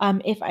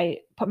if I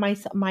put my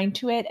mind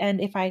to it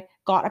and if I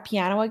got a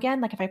piano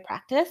again, like if I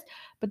practiced.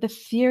 But the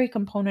theory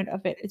component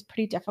of it is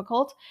pretty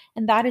difficult,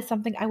 and that is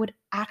something I would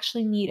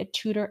actually need a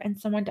tutor and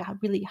someone to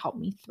really help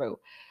me through.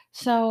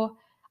 So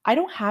I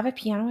don't have a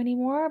piano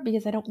anymore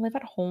because I don't live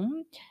at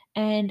home,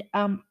 and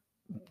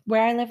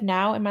where I live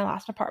now in my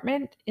last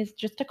apartment is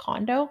just a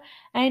condo.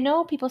 And I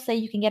know people say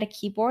you can get a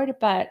keyboard,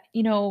 but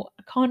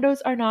condos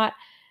are not,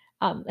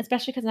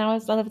 especially because now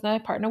as I live with my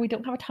partner, we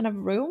don't have a ton of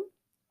room.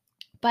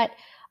 But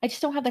I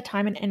just don't have the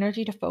time and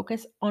energy to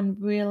focus on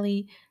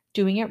really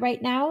doing it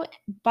right now.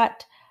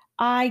 But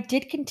I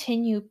did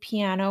continue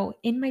piano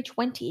in my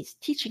 20s,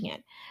 teaching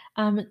it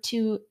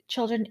to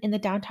children in the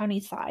downtown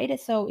east side.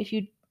 So if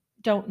you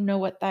don't know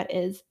what that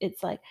is,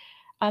 it's like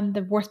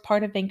the worst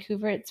part of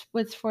Vancouver. It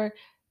was for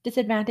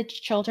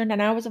disadvantaged children,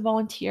 and I was a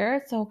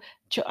volunteer. So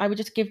I would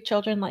just give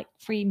children like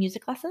free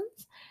music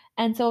lessons.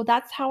 And so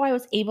that's how I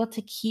was able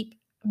to keep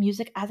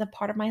music as a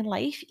part of my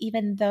life,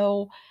 even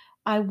though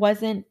I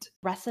wasn't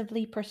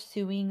aggressively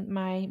pursuing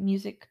my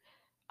music,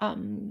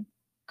 not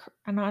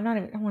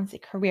even, I want to say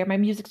career, my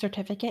music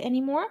certificate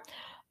anymore,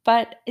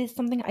 but it's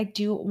something I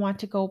do want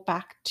to go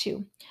back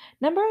to.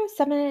 Number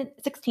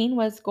 16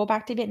 was go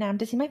back to Vietnam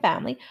to see my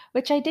family,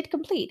 which I did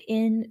complete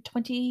in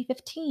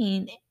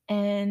 2015.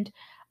 And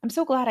I'm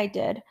so glad I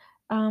did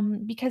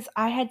because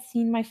I had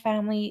seen my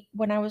family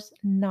when I was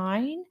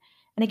 9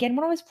 and again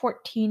when I was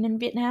 14 in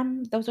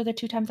Vietnam. Those are the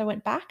two times I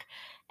went back.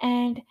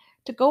 And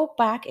to go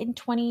back in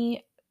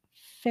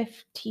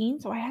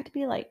 2015, so I had to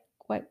be like,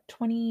 what,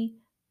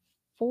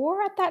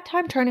 24 at that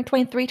time, turning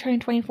 23, turning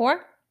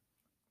 24.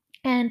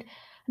 And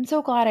I'm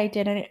so glad I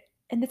did it.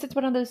 And this is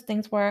one of those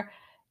things where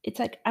it's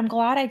like, I'm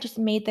glad I just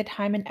made the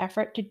time and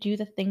effort to do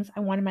the things I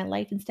want in my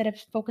life instead of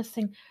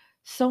focusing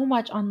so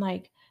much on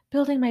like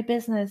building my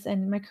business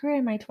and my career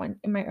in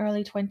in my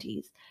early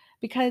 20s.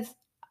 Because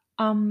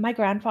my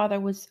grandfather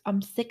was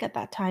sick at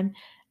that time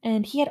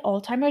and he had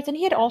Alzheimer's and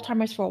he had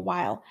Alzheimer's for a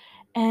while.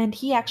 And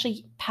he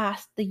actually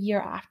passed the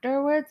year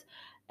afterwards.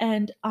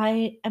 And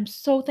I am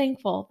so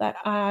thankful that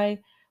I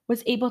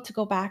was able to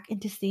go back and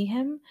to see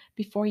him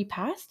before he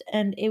passed.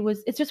 And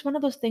it's just one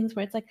of those things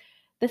where it's like,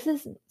 this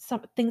is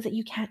some things that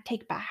you can't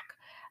take back,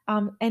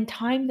 and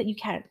time that you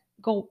can't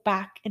go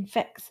back and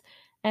fix.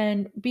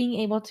 And being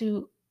able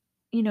to,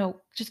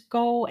 just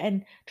go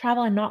and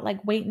travel and not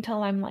like wait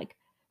until I'm like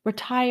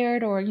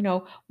retired or,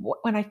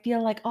 when I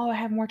feel like, oh, I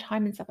have more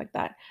time and stuff like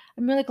that.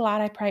 I'm really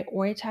glad I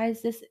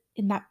prioritized this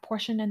in that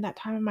portion and that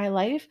time of my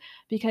life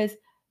because,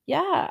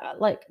 yeah,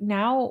 like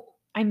now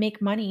I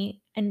make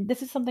money. And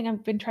this is something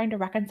I've been trying to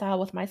reconcile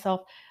with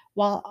myself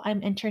while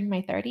I'm entering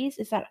my 30s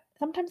is that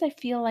sometimes I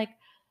feel like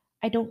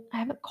I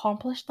haven't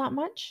accomplished that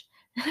much.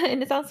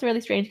 And it sounds really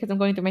strange because I'm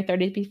going through my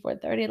 30s before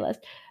 30 list,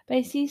 but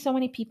I see so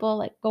many people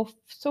like go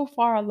so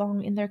far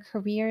along in their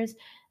careers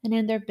and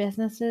in their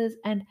businesses.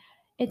 And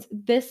it's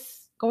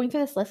this going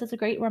through this list is a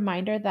great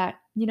reminder that,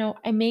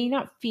 I may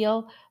not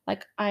feel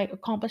like I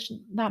accomplished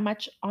that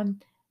much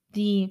on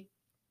the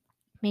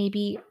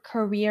maybe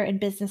career and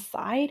business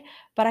side,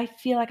 but I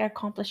feel like I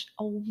accomplished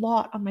a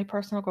lot on my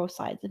personal growth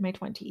sides in my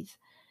 20s.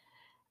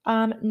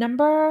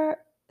 Number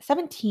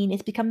 17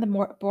 is become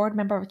the board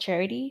member of a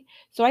charity.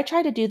 So I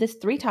tried to do this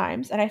 3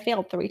 times and I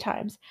failed 3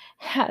 times.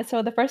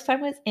 So the first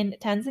time was in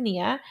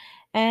Tanzania.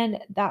 And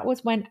that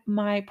was when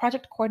my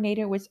project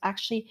coordinator was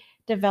actually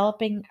had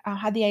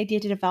the idea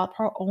to develop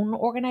her own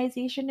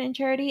organization and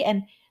charity.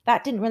 And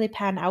that didn't really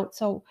pan out.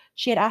 So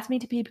she had asked me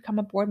to become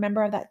a board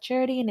member of that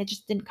charity and it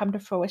just didn't come to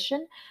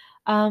fruition.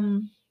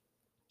 Um,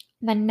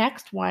 the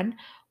next one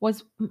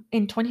was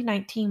in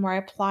 2019, where I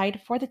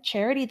applied for the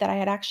charity that I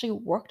had actually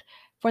worked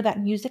for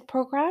that music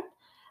program.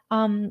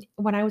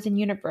 when I was in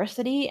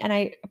university, and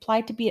I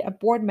applied to be a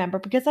board member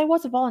because I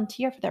was a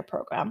volunteer for their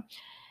program,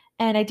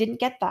 and I didn't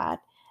get that.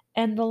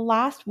 And the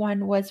last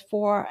one was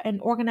for an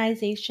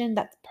organization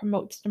that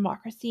promotes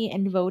democracy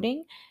and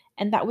voting,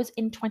 and that was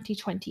in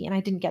 2020, and I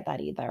didn't get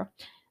that either.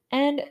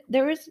 And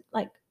there is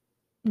like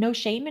no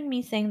shame in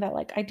me saying that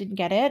like I didn't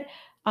get it.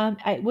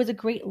 It was a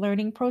great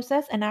learning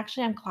process, and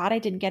actually, I'm glad I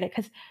didn't get it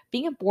because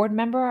being a board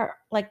member,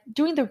 like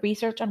doing the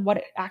research on what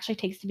it actually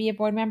takes to be a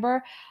board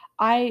member,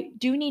 I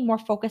do need more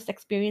focused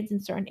experience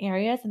in certain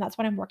areas, and that's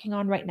what I'm working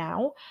on right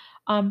now.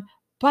 Um,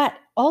 but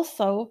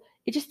also,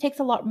 it just takes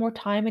a lot more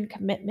time and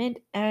commitment,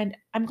 and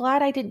I'm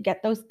glad I didn't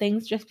get those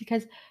things just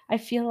because I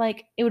feel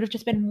like it would have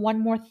just been one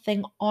more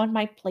thing on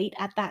my plate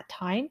at that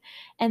time.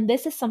 And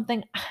this is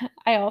something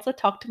I also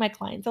talk to my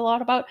clients a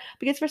lot about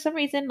because for some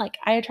reason, like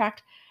I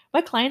attract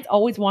my clients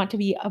always want to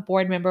be a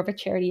board member of a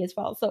charity as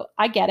well. So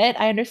I get it.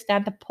 I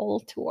understand the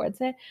pull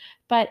towards it,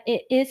 but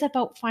it is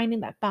about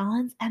finding that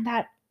balance and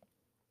that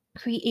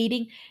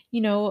creating,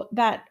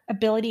 that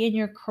ability in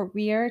your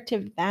career to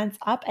advance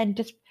up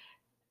and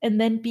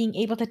then being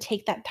able to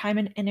take that time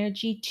and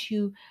energy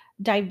to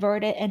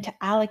divert it and to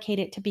allocate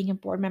it to being a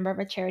board member of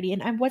a charity.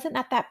 And I wasn't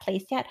at that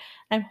place yet.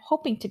 I'm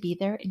hoping to be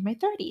there in my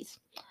 30s.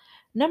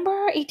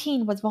 Number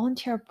 18 was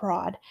volunteer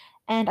abroad,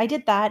 and I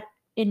did that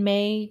in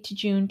May to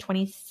June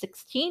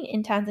 2016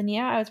 in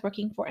Tanzania. I was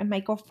working for a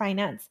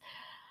microfinance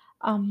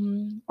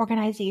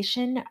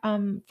organization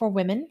for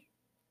women,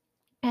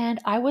 and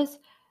I was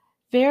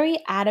very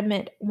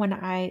adamant when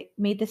I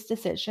made this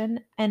decision.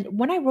 And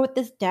when I wrote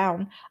this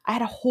down, I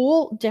had a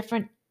whole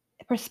different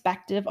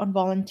perspective on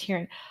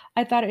volunteering.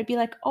 I thought it would be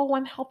like, oh,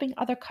 I'm helping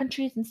other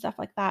countries and stuff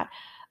like that.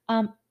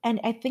 And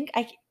I think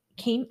I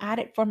came at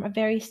it from a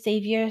very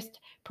saviorist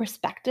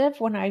perspective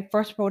when I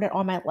first wrote it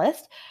on my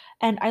list.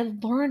 And I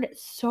learned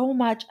so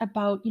much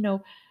about,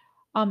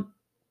 um,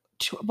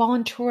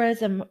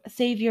 volunteerism,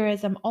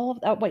 saviorism, all of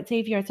that, white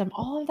saviorism,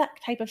 all of that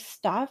type of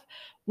stuff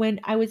when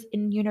I was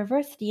in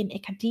university in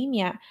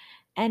academia.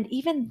 And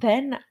even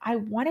then, I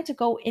wanted to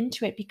go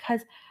into it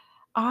because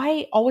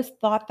I always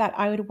thought that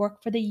I would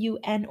work for the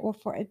UN or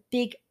for a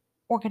big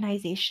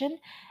organization.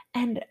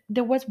 And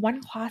there was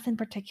one class in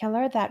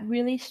particular that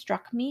really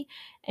struck me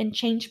and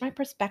changed my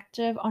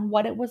perspective on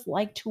what it was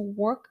like to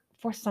work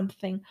for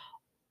something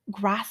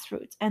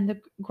grassroots and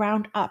the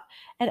ground up,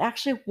 and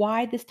actually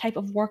why this type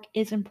of work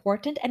is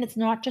important. And it's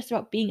not just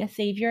about being a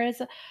savior,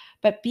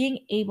 but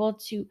being able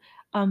to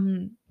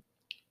um,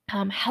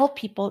 help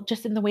people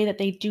just in the way that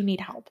they do need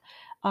help,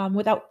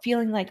 without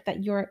feeling like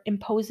that you're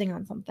imposing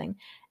on something.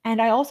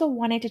 And I also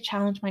wanted to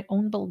challenge my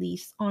own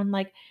beliefs on,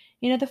 like,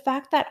 the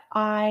fact that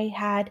I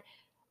had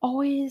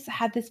always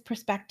had this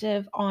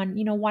perspective on,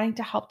 wanting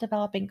to help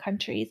developing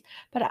countries,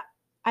 but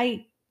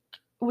I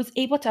was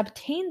able to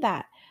obtain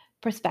that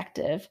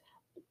perspective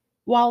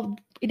while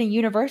in a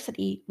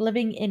university,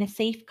 living in a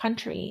safe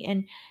country,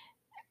 and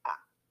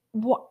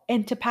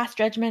and to pass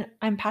judgment,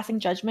 I'm passing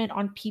judgment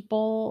on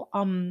people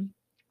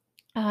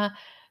uh,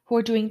 who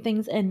are doing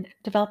things in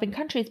developing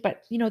countries,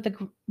 but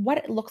what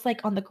it looks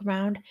like on the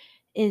ground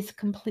is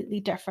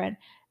completely different.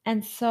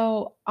 And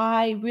so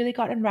I really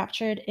got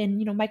enraptured in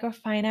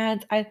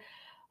microfinance. I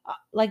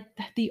like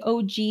the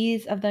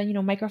OGs of the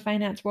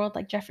microfinance world,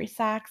 like Jeffrey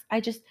Sachs.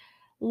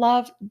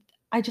 Loved.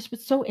 I just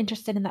was so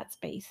interested in that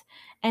space,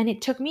 and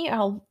it took me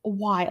a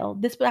while.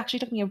 This actually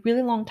took me a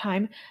really long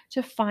time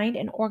to find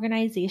an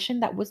organization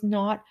that was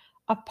not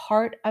a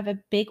part of a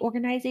big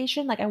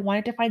organization. Like I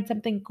wanted to find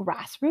something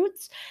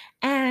grassroots,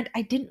 and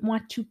I didn't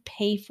want to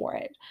pay for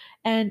it.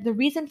 And the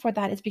reason for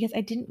that is because I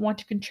didn't want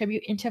to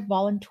contribute into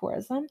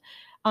volunteerism,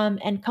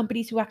 and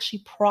companies who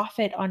actually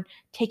profit on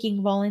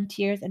taking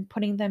volunteers and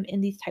putting them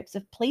in these types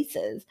of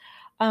places,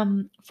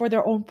 for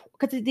their own,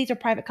 because these are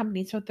private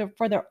companies, so they're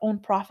for their own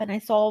profit. And I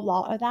saw a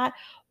lot of that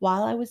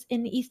while I was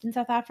in East and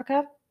South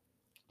Africa.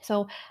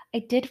 So I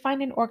did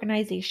find an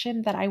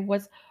organization that I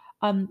was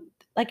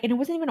like, and it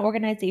wasn't even an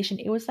organization,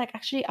 it was like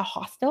actually a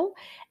hostel,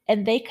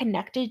 and they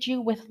connected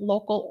you with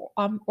local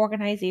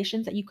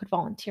organizations that you could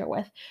volunteer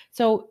with.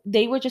 So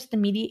they were just the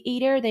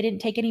mediator. They didn't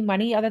take any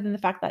money other than the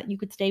fact that you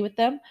could stay with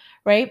them,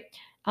 right?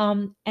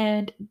 And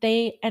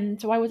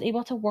so I was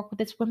able to work with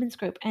this women's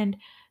group and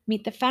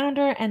meet the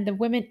founder and the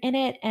women in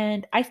it.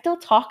 And I still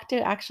talk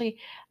to actually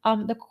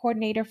the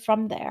coordinator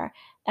from there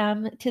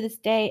to this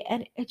day.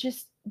 And it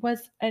just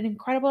was an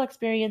incredible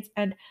experience,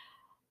 and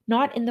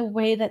not in the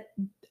way that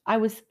I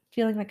was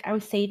feeling like I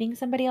was saving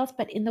somebody else,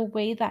 but in the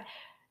way that,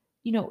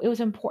 it was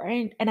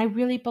important. And I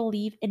really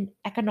believe in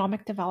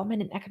economic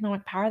development and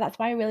economic power. That's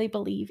why I really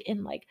believe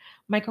in like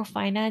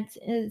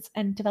microfinances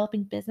and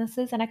developing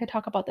businesses. And I could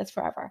talk about this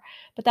forever,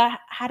 but that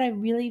had a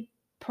really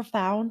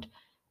profound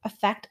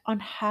effect on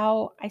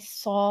how I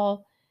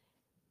saw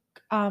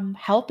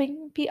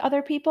helping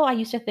other people. I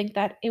used to think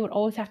that it would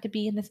always have to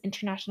be in this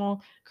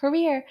international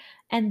career,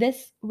 and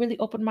this really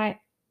opened my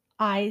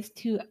eyes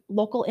to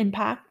local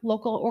impact,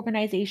 local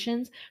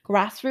organizations,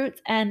 grassroots,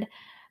 and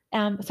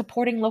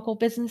supporting local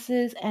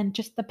businesses, and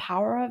just the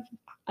power of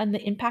and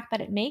the impact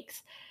that it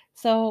makes.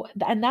 So,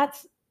 and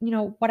that's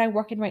what I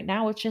work in right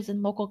now, which is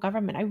in local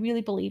government. I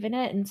really believe in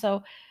it. And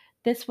so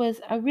this was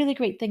a really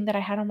great thing that I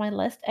had on my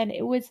list. And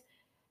it was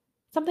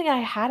something I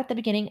had at the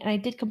beginning and I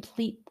did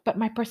complete, but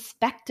my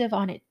perspective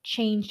on it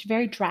changed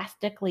very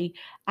drastically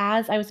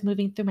as I was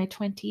moving through my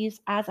 20s,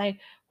 as I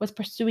was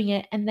pursuing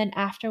it, and then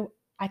after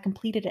I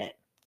completed it.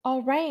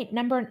 All right,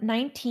 number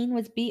 19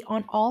 was be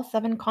on all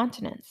 7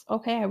 continents.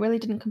 Okay, I really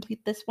didn't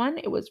complete this one.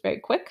 It was very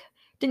quick.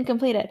 Didn't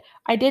complete it.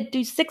 I did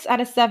do 6 out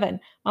of 7.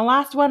 My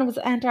last one was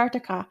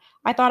Antarctica.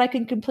 I thought I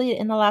could complete it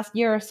in the last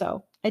year or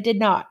so. I did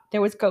not. There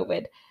was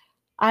COVID.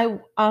 I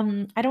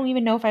don't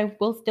even know if I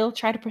will still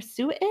try to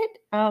pursue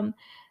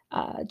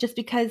it. Just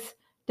because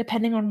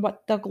depending on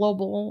what the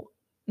global,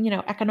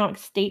 economic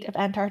state of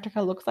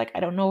Antarctica looks like,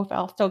 I don't know if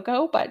I'll still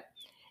go, but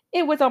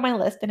it was on my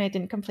list and I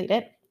didn't complete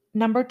it.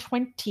 Number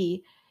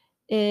 20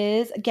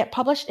 is get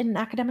published in an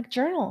academic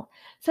journal.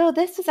 So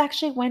this is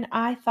actually when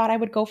I thought I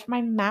would go for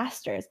my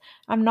master's.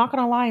 I'm not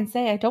gonna lie and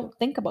say I don't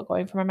think about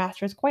going for my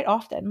master's quite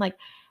often. Like,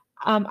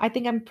 I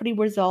think I'm pretty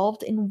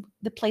resolved in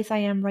the place I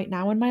am right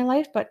now in my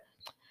life, but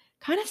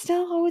kind of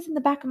still always in the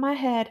back of my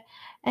head.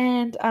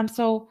 And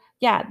so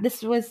yeah,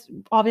 this was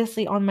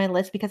obviously on my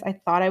list because I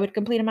thought I would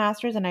complete a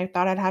master's and I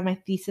thought I'd have my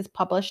thesis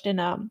published in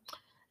an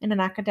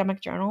academic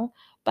journal.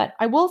 But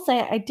I will say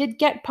I did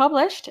get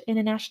published in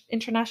an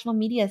international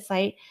media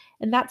site,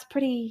 and that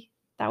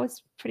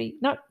was pretty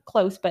not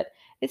close, but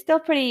it's still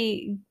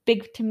pretty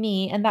big to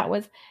me. And that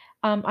was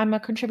I'm a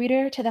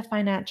contributor to the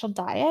Financial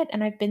Diet,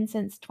 and I've been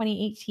since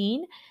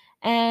 2018.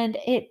 And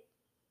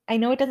I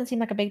know it doesn't seem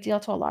like a big deal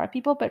to a lot of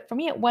people, but for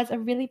me, it was a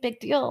really big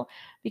deal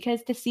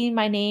because to see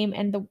my name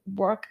and the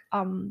work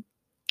and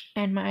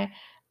my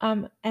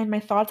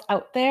thoughts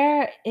out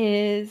there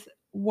is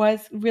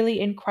was really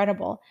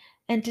incredible.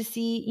 And to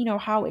see,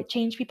 how it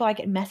changed people. I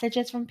get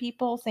messages from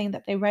people saying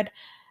that they read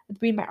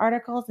my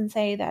articles and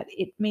say that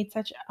it made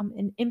such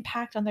an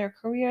impact on their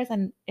careers,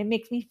 and it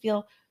makes me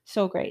feel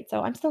so great.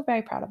 So I'm still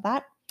very proud of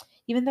that,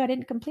 even though I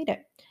didn't complete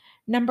it.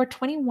 Number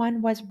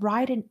 21 was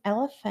ride an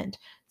elephant.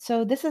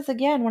 So this is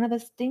again one of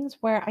those things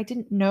where I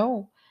didn't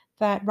know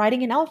that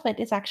riding an elephant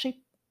is actually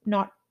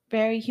not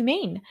very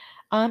humane.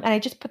 And I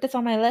just put this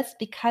on my list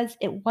because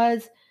it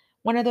was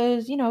one of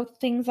those,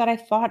 things that I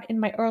thought in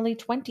my early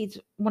 20s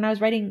when I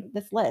was writing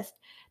this list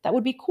that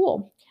would be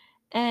cool.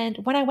 And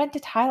when I went to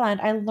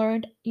Thailand, I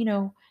learned,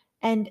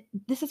 and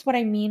this is what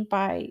I mean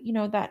by,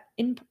 that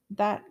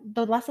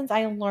the lessons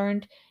I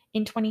learned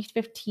in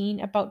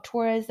 2015 about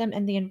tourism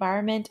and the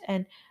environment,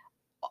 and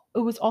it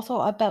was also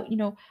about,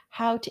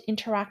 how to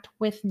interact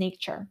with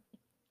nature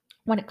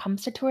when it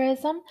comes to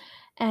tourism.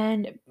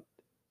 And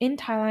in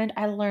Thailand,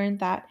 I learned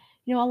that,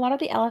 a lot of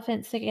the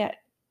elephants that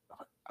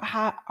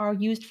are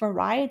used for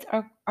rides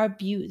are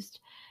abused,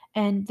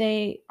 and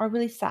they are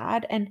really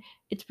sad, and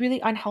it's really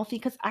unhealthy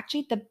because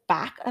actually the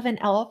back of an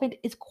elephant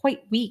is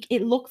quite weak.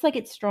 It looks like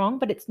it's strong,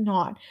 but it's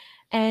not.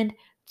 And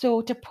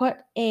so to put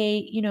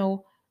a,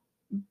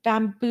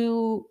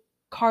 bamboo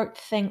cart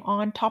thing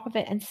on top of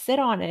it and sit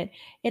on it,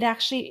 it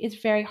actually is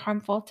very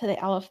harmful to the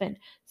elephant.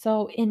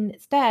 So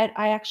instead,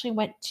 I actually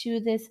went to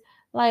this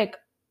like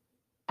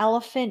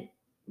elephant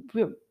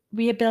re-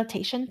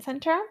 rehabilitation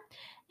center,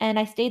 and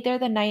I stayed there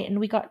the night, and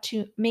we got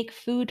to make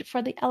food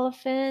for the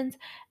elephants,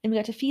 and we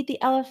got to feed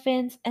the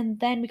elephants, and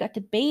then we got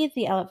to bathe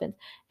the elephants.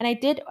 And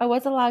I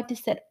was allowed to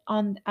sit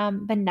on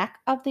the neck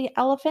of the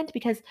elephant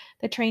because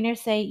the trainers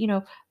say,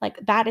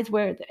 like that is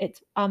where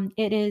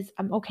it is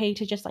okay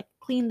to just like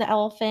clean the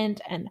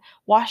elephant and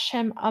wash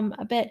him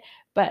a bit,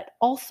 but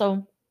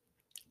also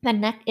the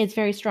neck is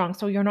very strong,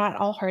 so you're not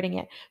all hurting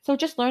it. So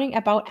just learning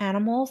about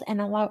animals and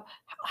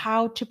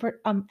how to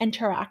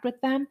interact with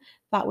them,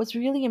 that was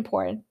really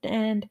important.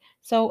 And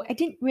so I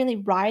didn't really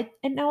ride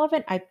an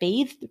elephant. I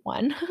bathed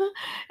one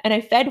and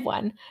I fed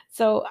one.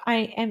 So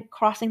I am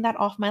crossing that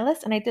off my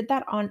list, and I did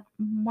that on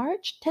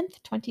March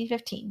 10th,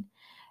 2015.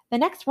 The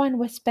next one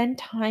was spend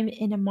time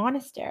in a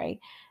monastery.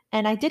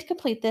 And I did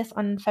complete this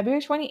on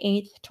February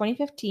 28th,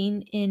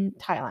 2015 in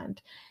Thailand.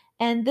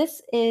 And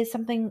this is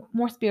something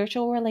more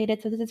spiritual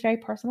related. So this is very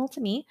personal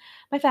to me.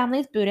 My family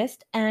is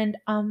Buddhist. And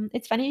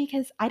it's funny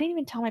because I didn't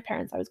even tell my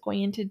parents I was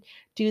going in to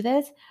do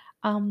this.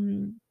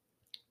 Um,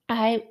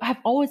 my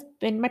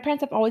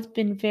parents have always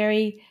been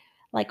very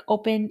like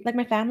open. Like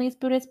my family is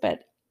Buddhist,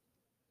 but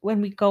when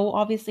we go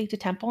obviously to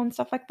temple and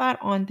stuff like that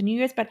on the New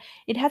Year's, but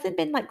it hasn't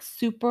been like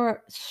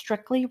super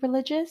strictly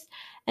religious.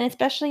 And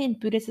especially in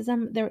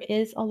Buddhism, there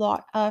is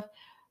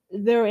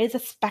a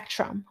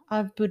spectrum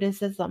of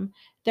Buddhism.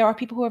 There are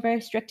people who are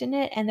very strict in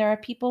it, and there are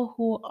people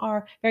who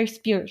are very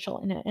spiritual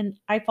in it. And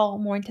I fall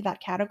more into that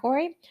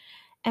category.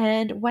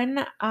 And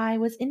when I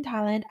was in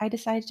Thailand, I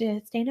decided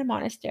to stay in a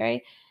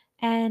monastery.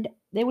 And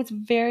it was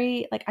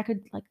very, like, I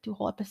could like do a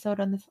whole episode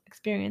on this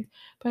experience,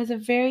 but it was a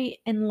very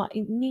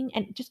enlightening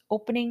and just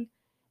opening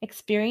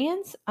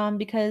experience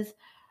because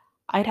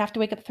I'd have to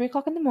wake up at 3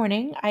 o'clock in the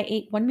morning. I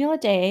ate one meal a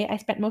day. I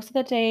spent most of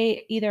the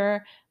day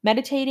either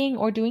meditating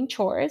or doing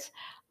chores.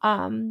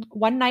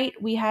 One night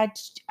we had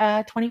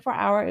a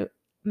 24-hour.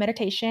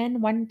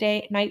 meditation. One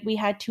day night we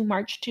had to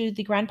march to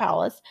the Grand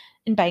Palace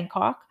in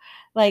Bangkok.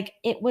 Like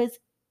it was,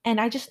 and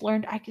I just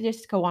learned, I could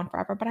just go on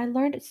forever, but I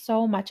learned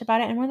so much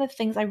about it. And one of the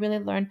things I really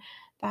learned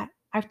that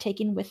I've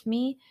taken with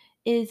me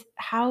is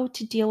how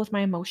to deal with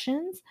my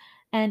emotions,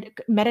 and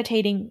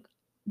meditating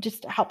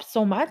just helps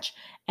so much.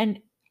 And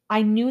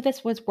I knew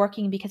this was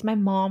working because my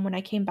mom, when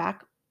I came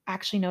back,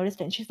 actually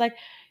noticed it. And she's like,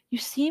 "You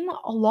seem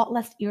a lot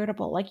less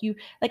irritable. Like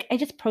I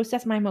just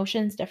process my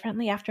emotions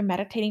differently after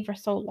meditating for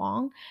so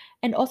long."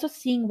 And also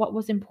seeing what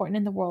was important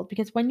in the world,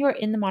 because when you're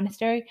in the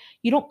monastery,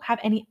 you don't have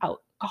any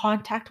out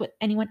contact with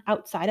anyone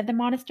outside of the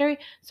monastery.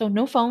 So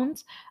no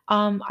phones.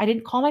 I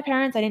didn't call my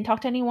parents. I didn't talk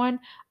to anyone.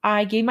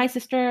 I gave my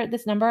sister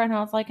this number and I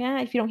was like,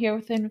 if you don't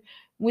hear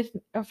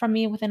from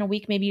me within a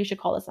week, maybe you should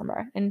call this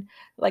number. And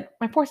like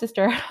my poor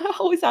sister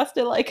always has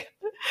to like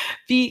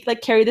be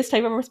like carry this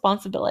type of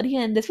responsibility.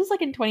 And this was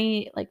like in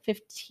 20 like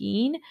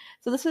 15.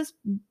 So this was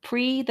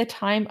pre the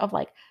time of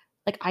like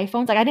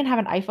iPhones. Like I didn't have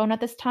an iPhone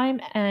at this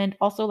time. And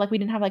also like we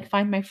didn't have like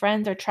Find My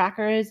Friends or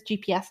trackers,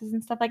 GPSs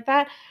and stuff like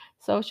that.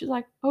 So she's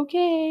like,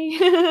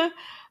 okay.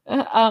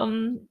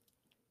 um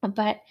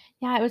but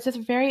yeah, it was just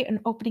very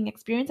an opening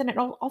experience, and it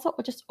also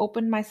just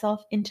opened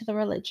myself into the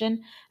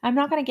religion. I'm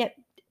not going to get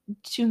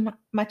too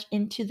much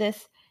into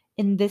this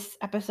in this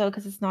episode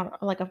because it's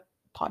not like a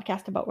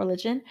podcast about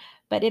religion,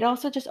 but it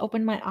also just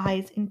opened my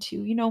eyes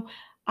into,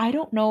 I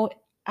don't know.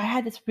 I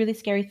had this really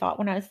scary thought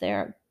when I was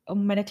there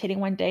meditating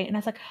one day, and I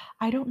was like,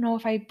 I don't know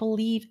if I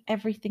believe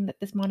everything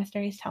that this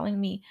monastery is telling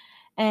me.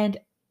 And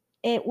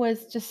it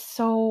was just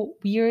so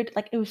weird.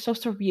 Like it was so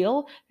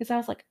surreal because I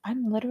was like,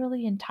 I'm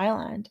literally in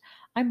Thailand.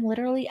 I'm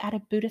literally at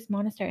a Buddhist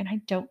monastery and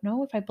I don't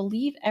know if I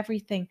believe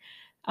everything.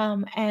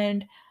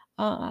 And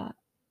uh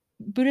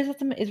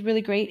Buddhism is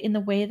really great in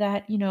the way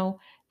that,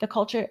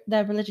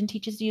 the religion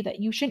teaches you that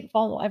you shouldn't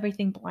follow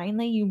everything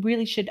blindly. You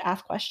really should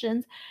ask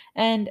questions.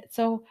 And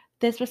so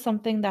this was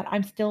something that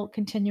I'm still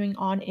continuing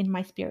on in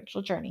my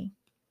spiritual journey.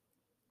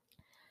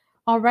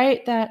 All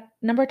right, that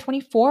number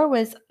 24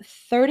 was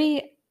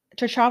 30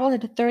 to travel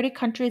to 30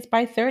 countries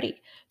by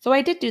 30. So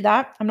I did do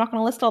that. I'm not going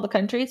to list all the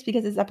countries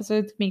because this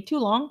episode's being too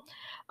long.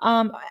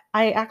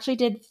 I actually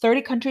did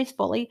 30 countries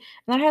fully,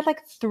 and then I had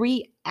like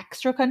three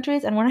extra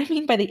countries. And what I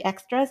mean by the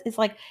extras is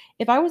like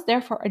if I was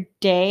there for a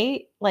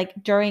day, like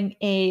during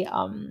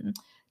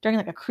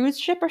like a cruise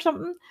ship or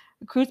something,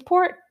 a cruise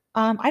port,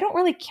 I don't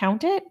really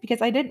count it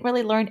because I didn't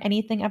really learn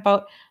anything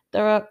about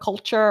the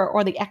culture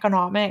or the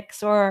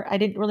economics, or I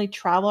didn't really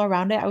travel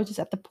around it. I was just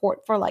at the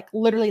port for like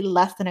literally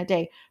less than a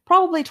day,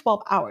 probably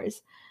 12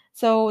 hours.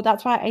 So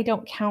that's why I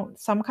don't count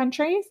some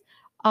countries.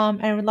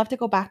 And I would love to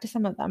go back to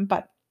some of them,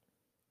 but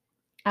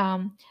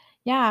um,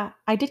 yeah,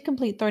 I did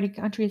complete 30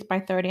 countries by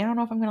 30. I don't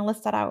know if I'm going to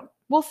list that out.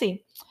 We'll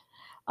see.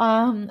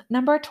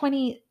 Number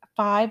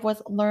 25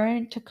 was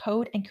learn to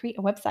code and create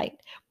a website,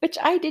 which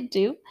I did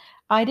do.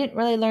 I didn't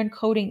really learn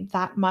coding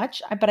that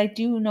much, but I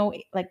do know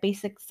like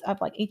basics of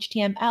like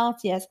HTML,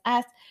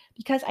 CSS,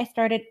 because I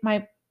started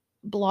my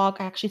blog.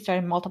 I actually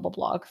started multiple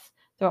blogs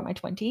throughout my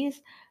 20s,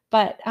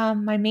 but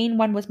my main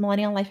one was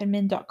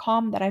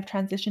millenniallifeandmin.com that I've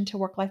transitioned to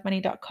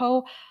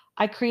worklifemoney.co.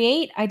 I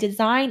create, I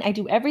design, I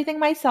do everything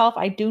myself.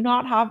 I do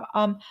not have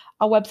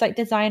a website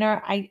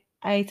designer.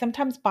 I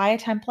sometimes buy a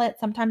template,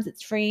 sometimes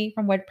it's free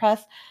from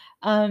WordPress,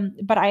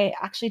 but I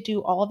actually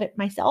do all of it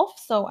myself.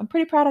 So I'm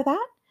pretty proud of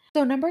that.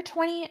 So number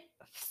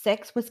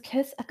 26 was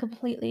kiss a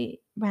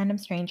completely random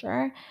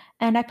stranger.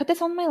 And I put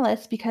this on my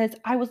list because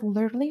I was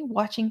literally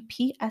watching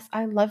P.S.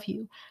 I Love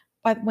You,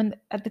 but when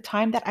at the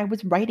time that I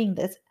was writing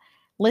this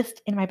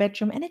list in my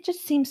bedroom, and it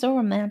just seems so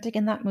romantic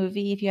in that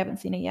movie if you haven't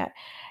seen it yet.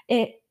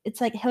 It's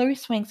like Hilary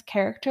Swank's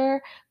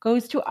character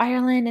goes to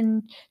Ireland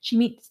and she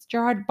meets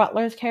Gerard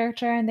Butler's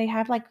character and they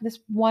have like this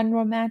one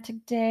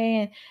romantic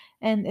day,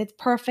 and it's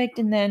perfect,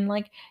 and then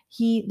like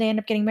they end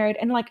up getting married,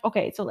 and like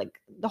okay, so like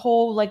the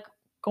whole like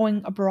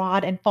going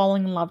abroad and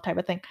falling in love type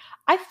of thing.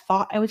 I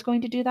thought I was going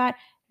to do that.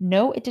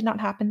 No, it did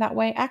not happen that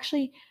way.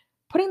 Actually,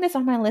 putting this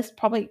on my list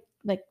probably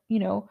like,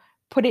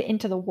 put it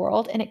into the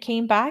world, and it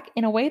came back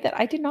in a way that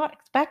I did not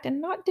expect and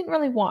not didn't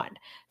really want.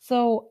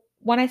 So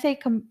when I say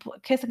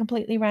kiss a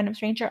completely random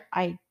stranger,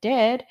 I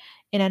did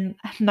in a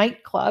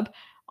nightclub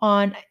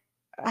on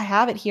I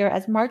have it here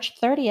as March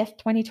 30th,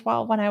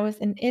 2012, when I was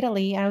in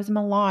Italy. I was in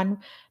Milan.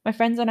 My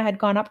friends and I had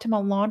gone up to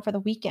Milan for the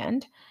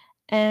weekend,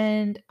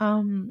 and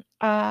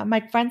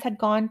my friends had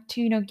gone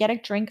to get a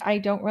drink. I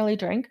don't really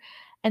drink,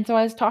 and so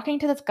I was talking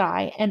to this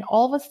guy, and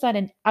all of a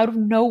sudden, out of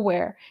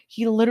nowhere,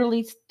 he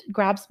literally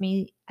grabs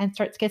me and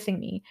starts kissing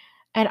me.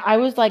 And I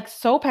was like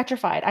so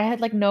petrified. I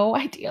had like no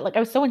idea. Like I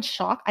was so in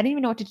shock. I didn't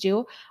even know what to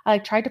do. I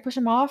like tried to push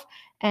him off,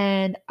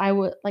 and I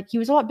would like he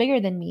was a lot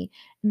bigger than me.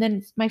 And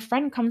then my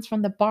friend comes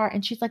from the bar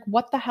and she's like,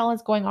 "What the hell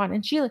is going on?"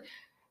 And she,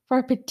 for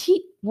a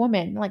petite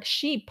woman, like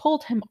she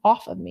pulled him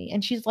off of me,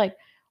 and she's like,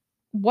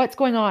 "What's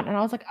going on?" And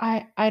I was like,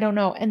 I don't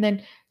know." And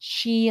then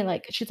she's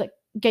like,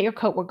 "Get your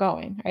coat, we're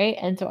going." Right?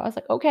 And so I was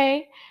like,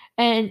 "Okay."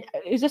 And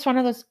it was just one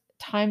of those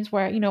times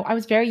where, I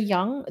was very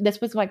young. This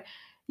was like,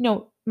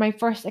 my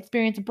first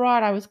experience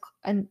abroad. I was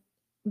and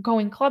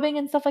going clubbing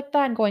and stuff like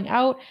that and going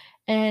out.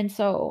 And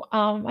so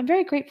I'm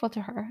very grateful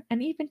to her.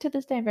 And even to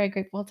this day, I'm very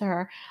grateful to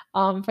her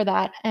for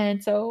that.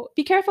 And so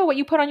be careful what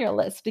you put on your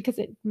list because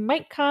it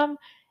might come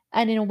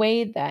and in a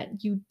way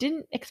that you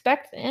didn't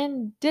expect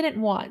and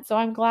didn't want. So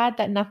I'm glad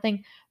that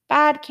nothing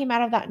bad came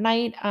out of that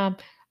night.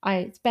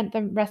 I spent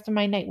the rest of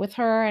my night with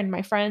her and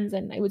my friends,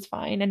 and it was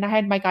fine. And I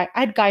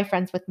had guy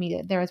friends with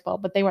me there as well,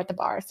 but they were at the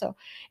bar, so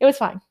it was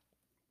fine.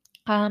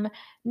 Um,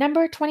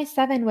 Number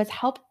 27 was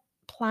help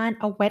plan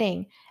a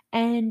wedding,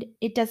 and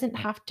it doesn't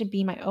have to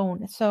be my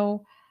own.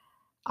 So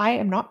I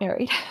am not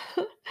married,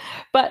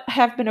 but I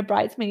have been a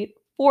bridesmaid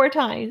 4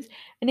 times.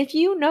 And if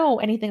you know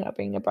anything about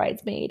being a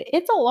bridesmaid,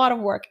 it's a lot of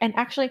work. And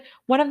actually,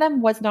 one of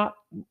them was not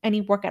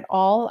any work at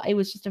all. It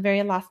was just a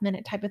very last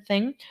minute type of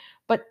thing.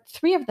 But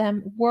 3 of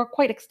them were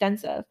quite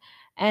extensive.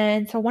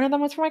 And so one of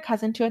them was for my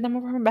cousin, 2 of them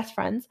were for my best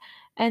friends.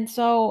 And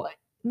so,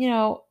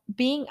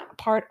 being a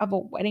part of a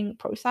wedding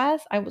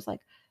process, I was like,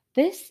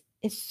 this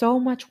is so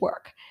much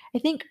work. I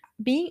think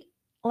being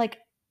like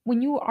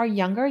when you are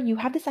younger, you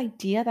have this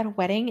idea that a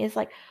wedding is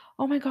like,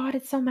 oh my God,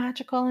 it's so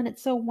magical and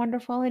it's so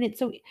wonderful and it's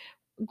so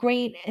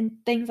great and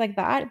things like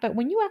that. But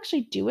when you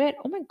actually do it,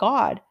 oh my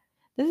God,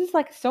 this is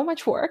like so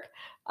much work.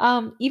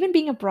 Even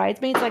being a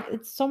bridesmaid, it's like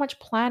it's so much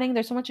planning,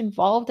 there's so much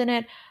involved in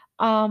it.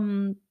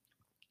 Um,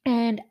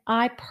 and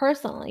I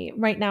personally,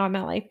 right now in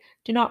my life,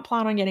 do not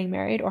plan on getting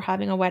married or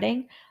having a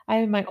wedding. I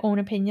have my own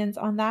opinions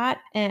on that,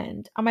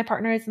 and my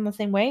partner is in the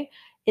same way.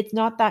 It's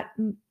not that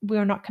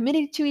we're not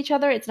committed to each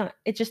other. It's not.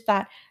 It's just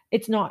that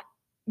it's not.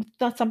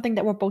 That's something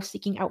that we're both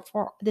seeking out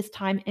for this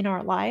time in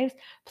our lives.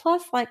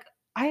 Plus, like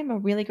I am a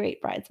really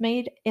great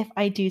bridesmaid, if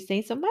I do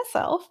say so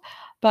myself.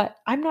 But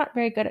I'm not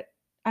very good at.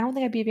 I don't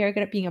think I'd be very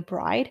good at being a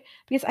bride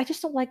because I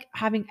just don't like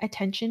having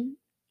attention,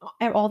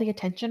 all the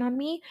attention on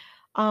me.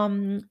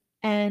 Um,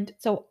 and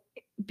so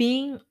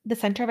being the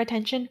center of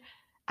attention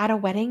at a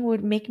wedding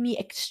would make me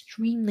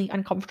extremely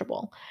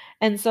uncomfortable.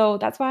 And so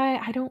that's why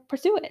I don't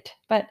pursue it.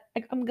 But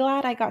I'm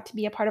glad I got to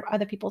be a part of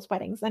other people's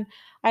weddings. And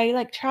I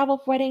like travel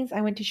for weddings.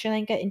 I went to Sri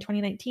Lanka in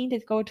 2019 to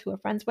go to a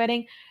friend's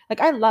wedding.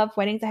 Like I love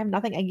weddings. I have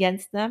nothing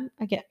against them.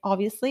 Again,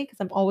 obviously, because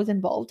I'm always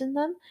involved in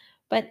them,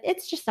 but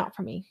it's just not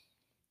for me.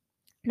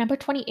 Number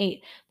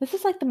 28. This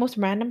is like the most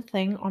random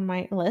thing on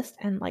my list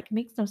and like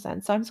makes no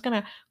sense. So I'm just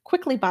going to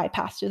quickly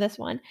bypass through this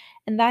one.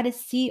 And that is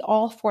see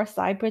all 4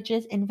 side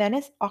bridges in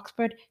Venice,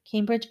 Oxford,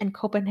 Cambridge, and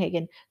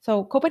Copenhagen.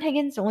 So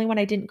Copenhagen's the only one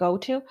I didn't go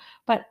to,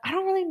 but I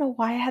don't really know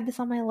why I had this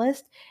on my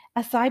list.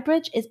 A side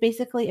bridge is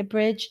basically a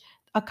bridge,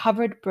 a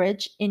covered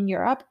bridge in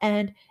Europe.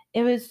 And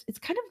it's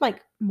kind of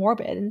like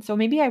morbid. And so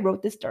maybe I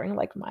wrote this during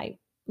like my,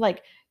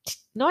 like,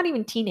 not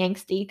even teen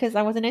angsty because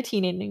I wasn't a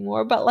teen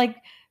anymore, but like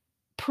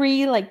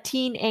like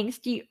teen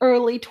angsty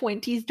early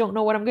 20s don't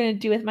know what I'm going to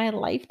do with my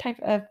life type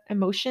of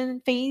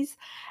emotion phase.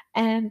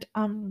 And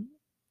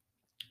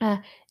uh,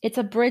 it's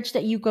a bridge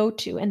that you go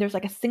to, and there's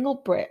like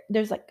a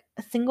there's like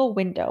a single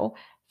window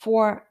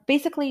for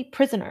basically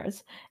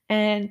prisoners,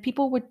 and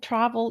people would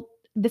travel.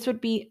 This would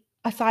be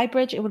a side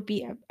bridge. It would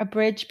be a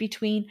bridge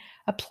between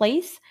a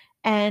place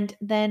and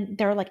then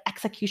their like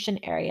execution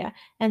area,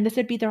 and this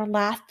would be their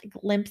last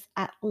glimpse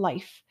at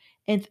life.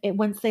 And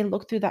once they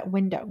look through that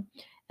window.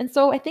 And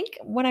so I think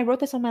when I wrote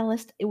this on my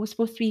list, it was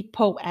supposed to be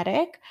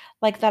poetic,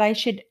 like that I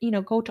should,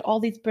 go to all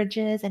these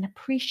bridges and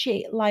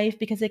appreciate life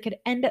because it could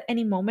end at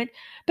any moment.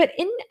 But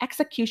in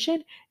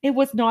execution, it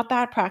was not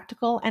that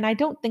practical, and I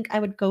don't think I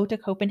would go to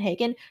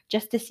Copenhagen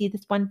just to see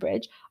this one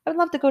bridge. I would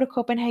love to go to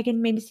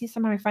Copenhagen, maybe see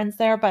some of my friends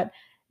there, but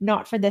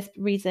not for this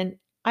reason.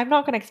 I'm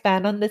not going to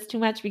expand on this too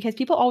much because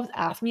people always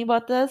ask me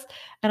about this,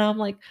 and I'm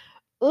like,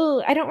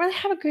 oh, I don't really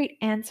have a great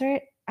answer.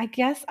 I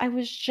guess I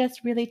was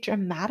just really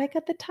dramatic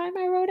at the time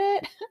I wrote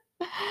it.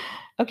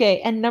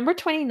 Okay, and number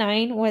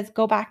 29 was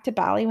go back to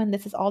Bali when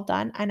this is all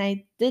done. And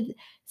I did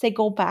say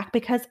go back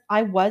because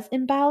I was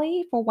in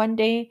Bali for one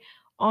day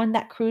on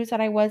that cruise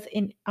that I was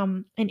in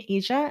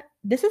Asia.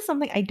 This is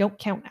something I don't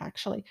count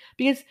actually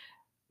because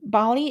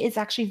Bali is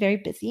actually very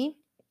busy,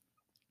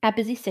 a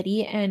busy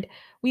city, and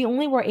we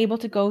only were able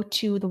to go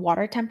to the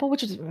water temple,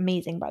 which is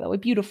amazing by the way,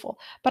 beautiful,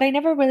 but I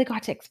never really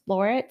got to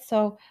explore it.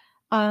 So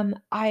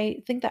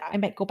I think that I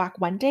might go back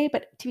one day,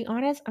 but to be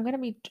honest, I'm going to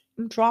be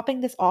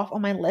dropping this off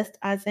on my list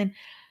as in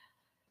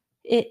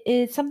it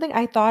is something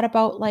I thought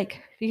about,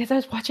 like, because I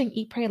was watching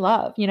Eat, Pray,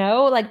 Love,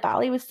 like,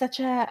 Bali was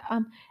such a,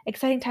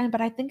 exciting time,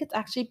 but I think it's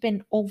actually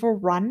been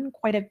overrun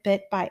quite a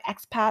bit by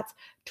expats,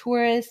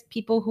 tourists,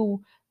 people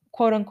who,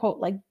 quote, unquote,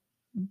 like,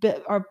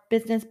 are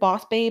business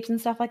boss babes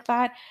and stuff like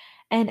that,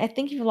 and I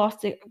think you've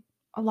lost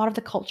a lot of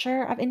the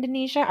culture of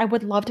Indonesia. I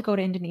would love to go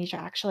to Indonesia,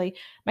 actually.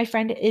 My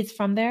friend is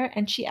from there,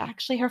 and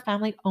her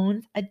family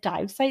owns a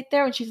dive site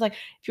there, and she's like,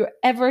 "If you're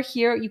ever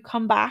here, you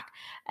come back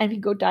and we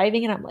go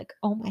diving," and I'm like,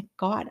 "Oh my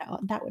god,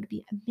 that would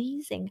be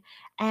amazing."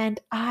 And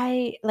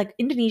I like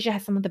Indonesia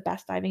has some of the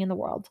best diving in the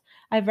world.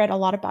 I've read a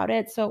lot about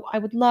it, so I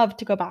would love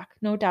to go back,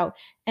 no doubt,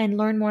 and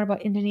learn more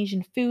about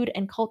Indonesian food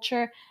and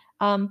culture.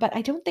 But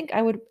I don't think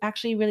I would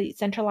actually really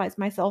centralize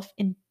myself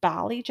in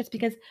Bali just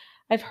because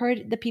I've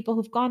heard the people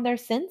who've gone there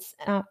since.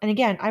 And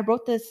again, I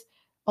wrote this.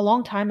 a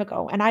long time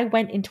ago, and I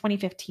went in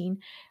 2015,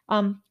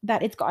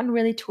 that it's gotten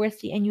really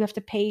touristy and you have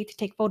to pay to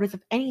take photos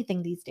of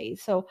anything these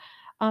days. So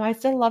I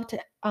still love to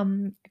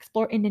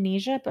explore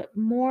Indonesia, but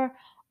more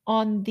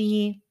on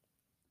the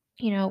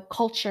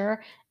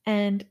culture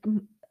and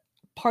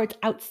parts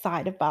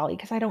outside of Bali,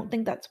 because I don't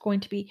think that's going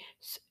to be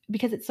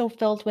because it's so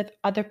filled with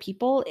other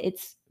people.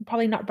 It's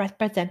probably not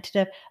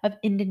representative of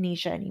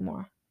Indonesia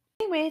anymore.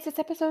 Anyways, this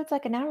episode's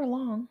like an hour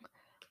long.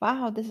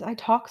 Wow, this I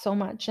talk so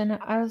much, and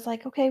I was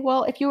like, okay,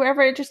 well, if you were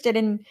ever interested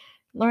in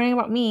learning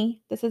about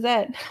me, this is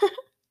it.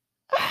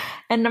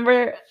 And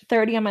number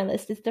 30 on my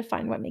list is to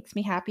find what makes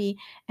me happy,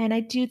 and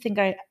I do think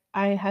I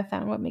have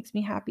found what makes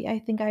me happy. I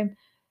think I'm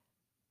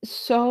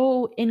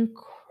so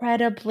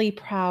incredibly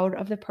proud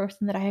of the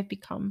person that I have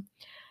become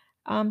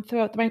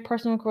throughout my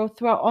personal growth,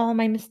 throughout all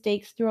my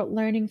mistakes, throughout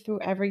learning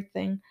through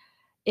everything.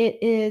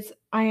 I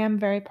am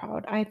very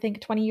proud. I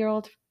think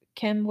 20-year-old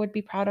Kim would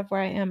be proud of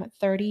where I am at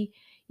 30,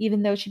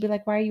 even though she'd be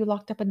like, why are you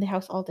locked up in the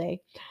house all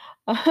day?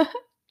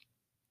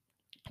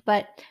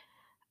 But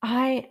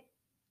I,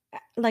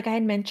 like I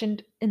had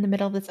mentioned in the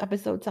middle of this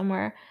episode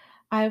somewhere,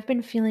 I've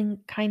been feeling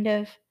kind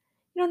of,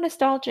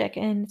 nostalgic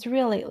and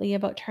surreal lately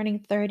about turning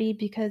 30,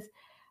 because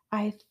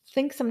I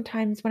think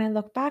sometimes when I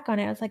look back on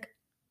it, I was like,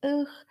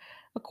 ugh,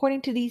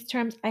 according to these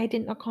terms, I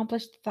didn't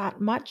accomplish that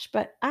much,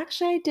 but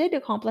actually I did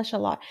accomplish a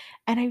lot.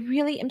 And I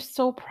really am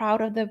so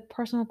proud of the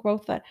personal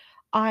growth that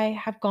I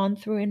have gone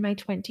through in my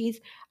 20s.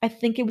 I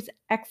think it was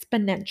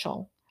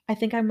exponential. I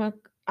think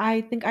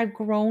I think I've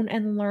grown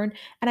and learned,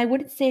 and I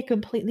wouldn't say a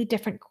completely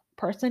different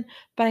person,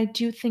 but I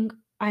do think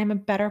I am a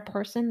better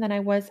person than I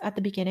was at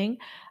the beginning.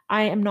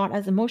 I am not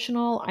as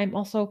emotional. I'm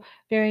also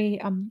very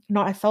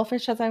not as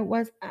selfish as I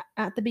was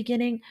at the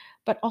beginning,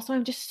 but also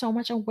I'm just so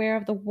much aware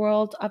of the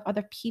world, of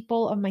other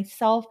people, of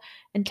myself,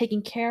 and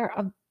taking care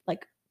of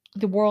like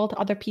the world,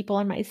 other people,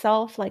 and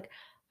myself. Like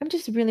I'm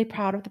just really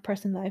proud of the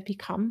person that I've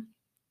become.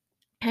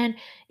 And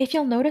if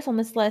you'll notice on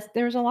this list,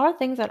 there's a lot of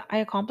things that I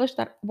accomplished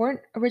that weren't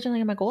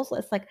originally on my goals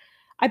list. Like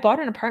I bought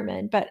an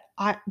apartment, but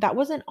I that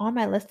wasn't on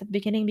my list at the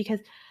beginning,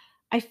 because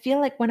I feel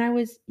like when I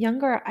was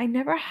younger, I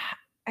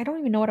don't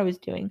even know what I was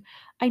doing.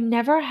 I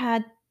never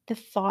had the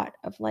thought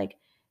of like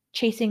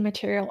chasing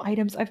material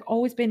items. I've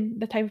always been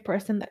the type of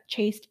person that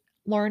chased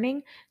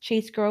learning,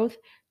 chased growth,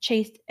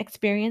 chased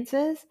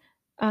experiences.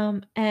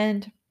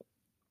 And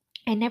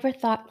I never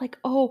thought like,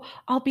 "Oh,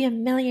 I'll be a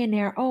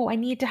millionaire. Oh, I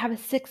need to have a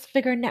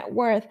six-figure net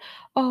worth.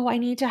 Oh, I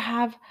need to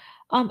have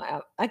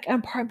like an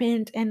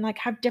apartment and like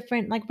have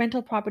different like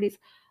rental properties."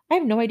 I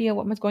have no idea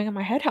what was going on in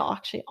my head how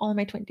actually all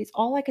my 20s.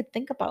 All I could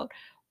think about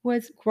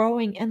was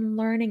growing and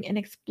learning and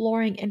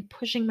exploring and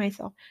pushing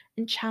myself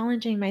and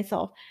challenging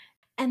myself.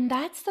 And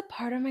that's the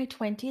part of my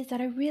 20s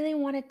that I really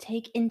want to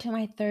take into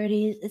my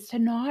 30s, is to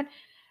not,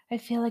 I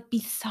feel like,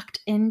 be sucked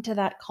into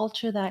that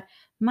culture that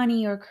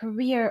money or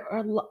career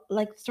or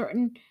like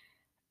certain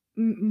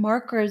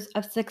markers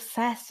of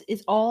success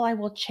is all I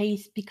will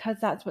chase because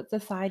that's what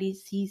society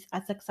sees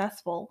as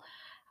successful.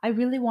 I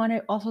really want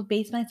to also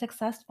base my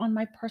success on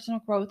my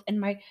personal growth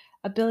and my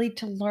ability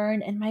to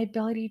learn and my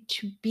ability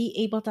to be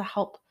able to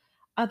help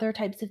other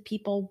types of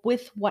people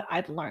with what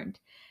I've learned.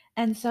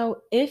 And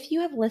so, if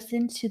you have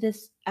listened to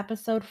this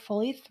episode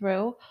fully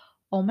through,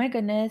 oh my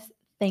goodness,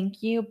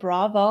 thank you.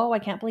 Bravo. I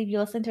can't believe you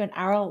listened to an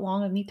hour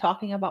long of me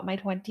talking about my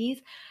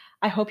 20s.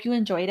 I hope you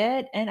enjoyed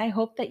it, and I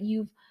hope that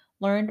you've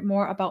learned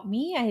more about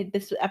me.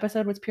 This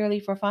episode was purely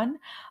for fun.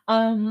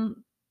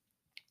 Um,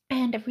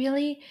 and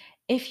really,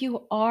 if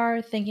you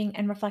are thinking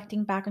and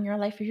reflecting back on your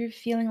life, if you're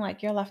feeling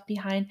like you're left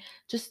behind,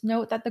 just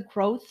note that the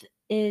growth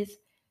is,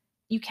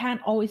 you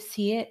can't always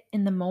see it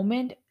in the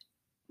moment,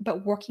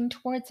 but working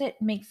towards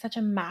it makes such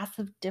a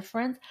massive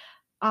difference.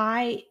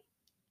 I,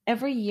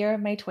 every year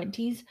of my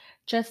 20s,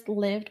 just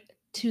lived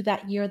to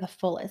that year the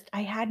fullest.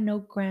 I had no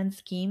grand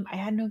scheme, I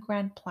had no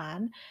grand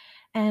plan.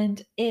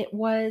 And it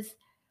was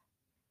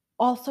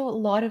also a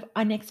lot of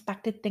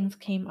unexpected things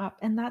came up,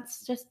 and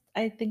that's just,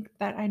 I think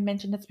that I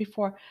mentioned this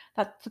before,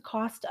 that's the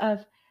cost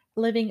of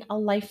living a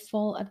life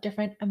full of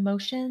different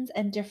emotions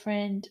and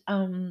different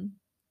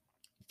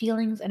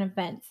feelings and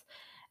events.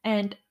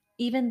 And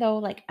even though,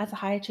 like, as a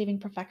high achieving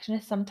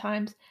perfectionist,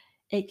 sometimes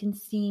it can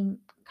seem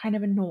kind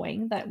of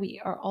annoying that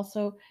we are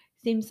also,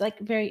 seems like,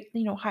 very,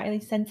 highly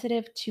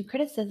sensitive to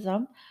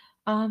criticism.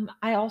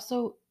 I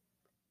also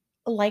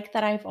like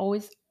that I've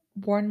always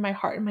worn my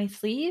heart in my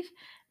sleeve,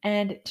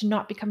 and to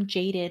not become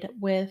jaded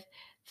with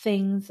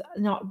things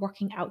not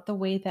working out the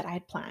way that I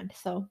had planned.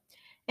 So,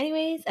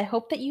 anyways, I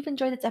hope that you've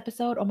enjoyed this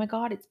episode. Oh my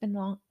God, it's been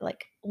long,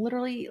 like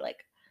literally like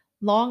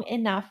long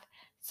enough.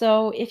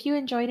 So if you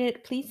enjoyed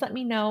it, please let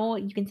me know.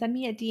 You can send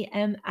me a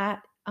DM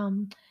at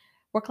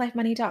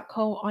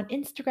worklifemoney.co on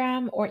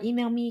Instagram, or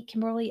email me,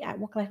 Kimberly at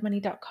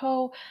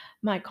worklifemoney.co.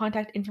 My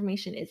contact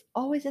information is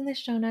always in the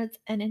show notes.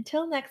 And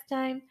until next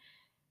time,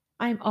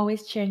 I'm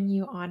always cheering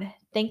you on.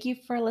 Thank you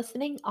for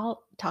listening.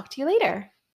 I'll talk to you later.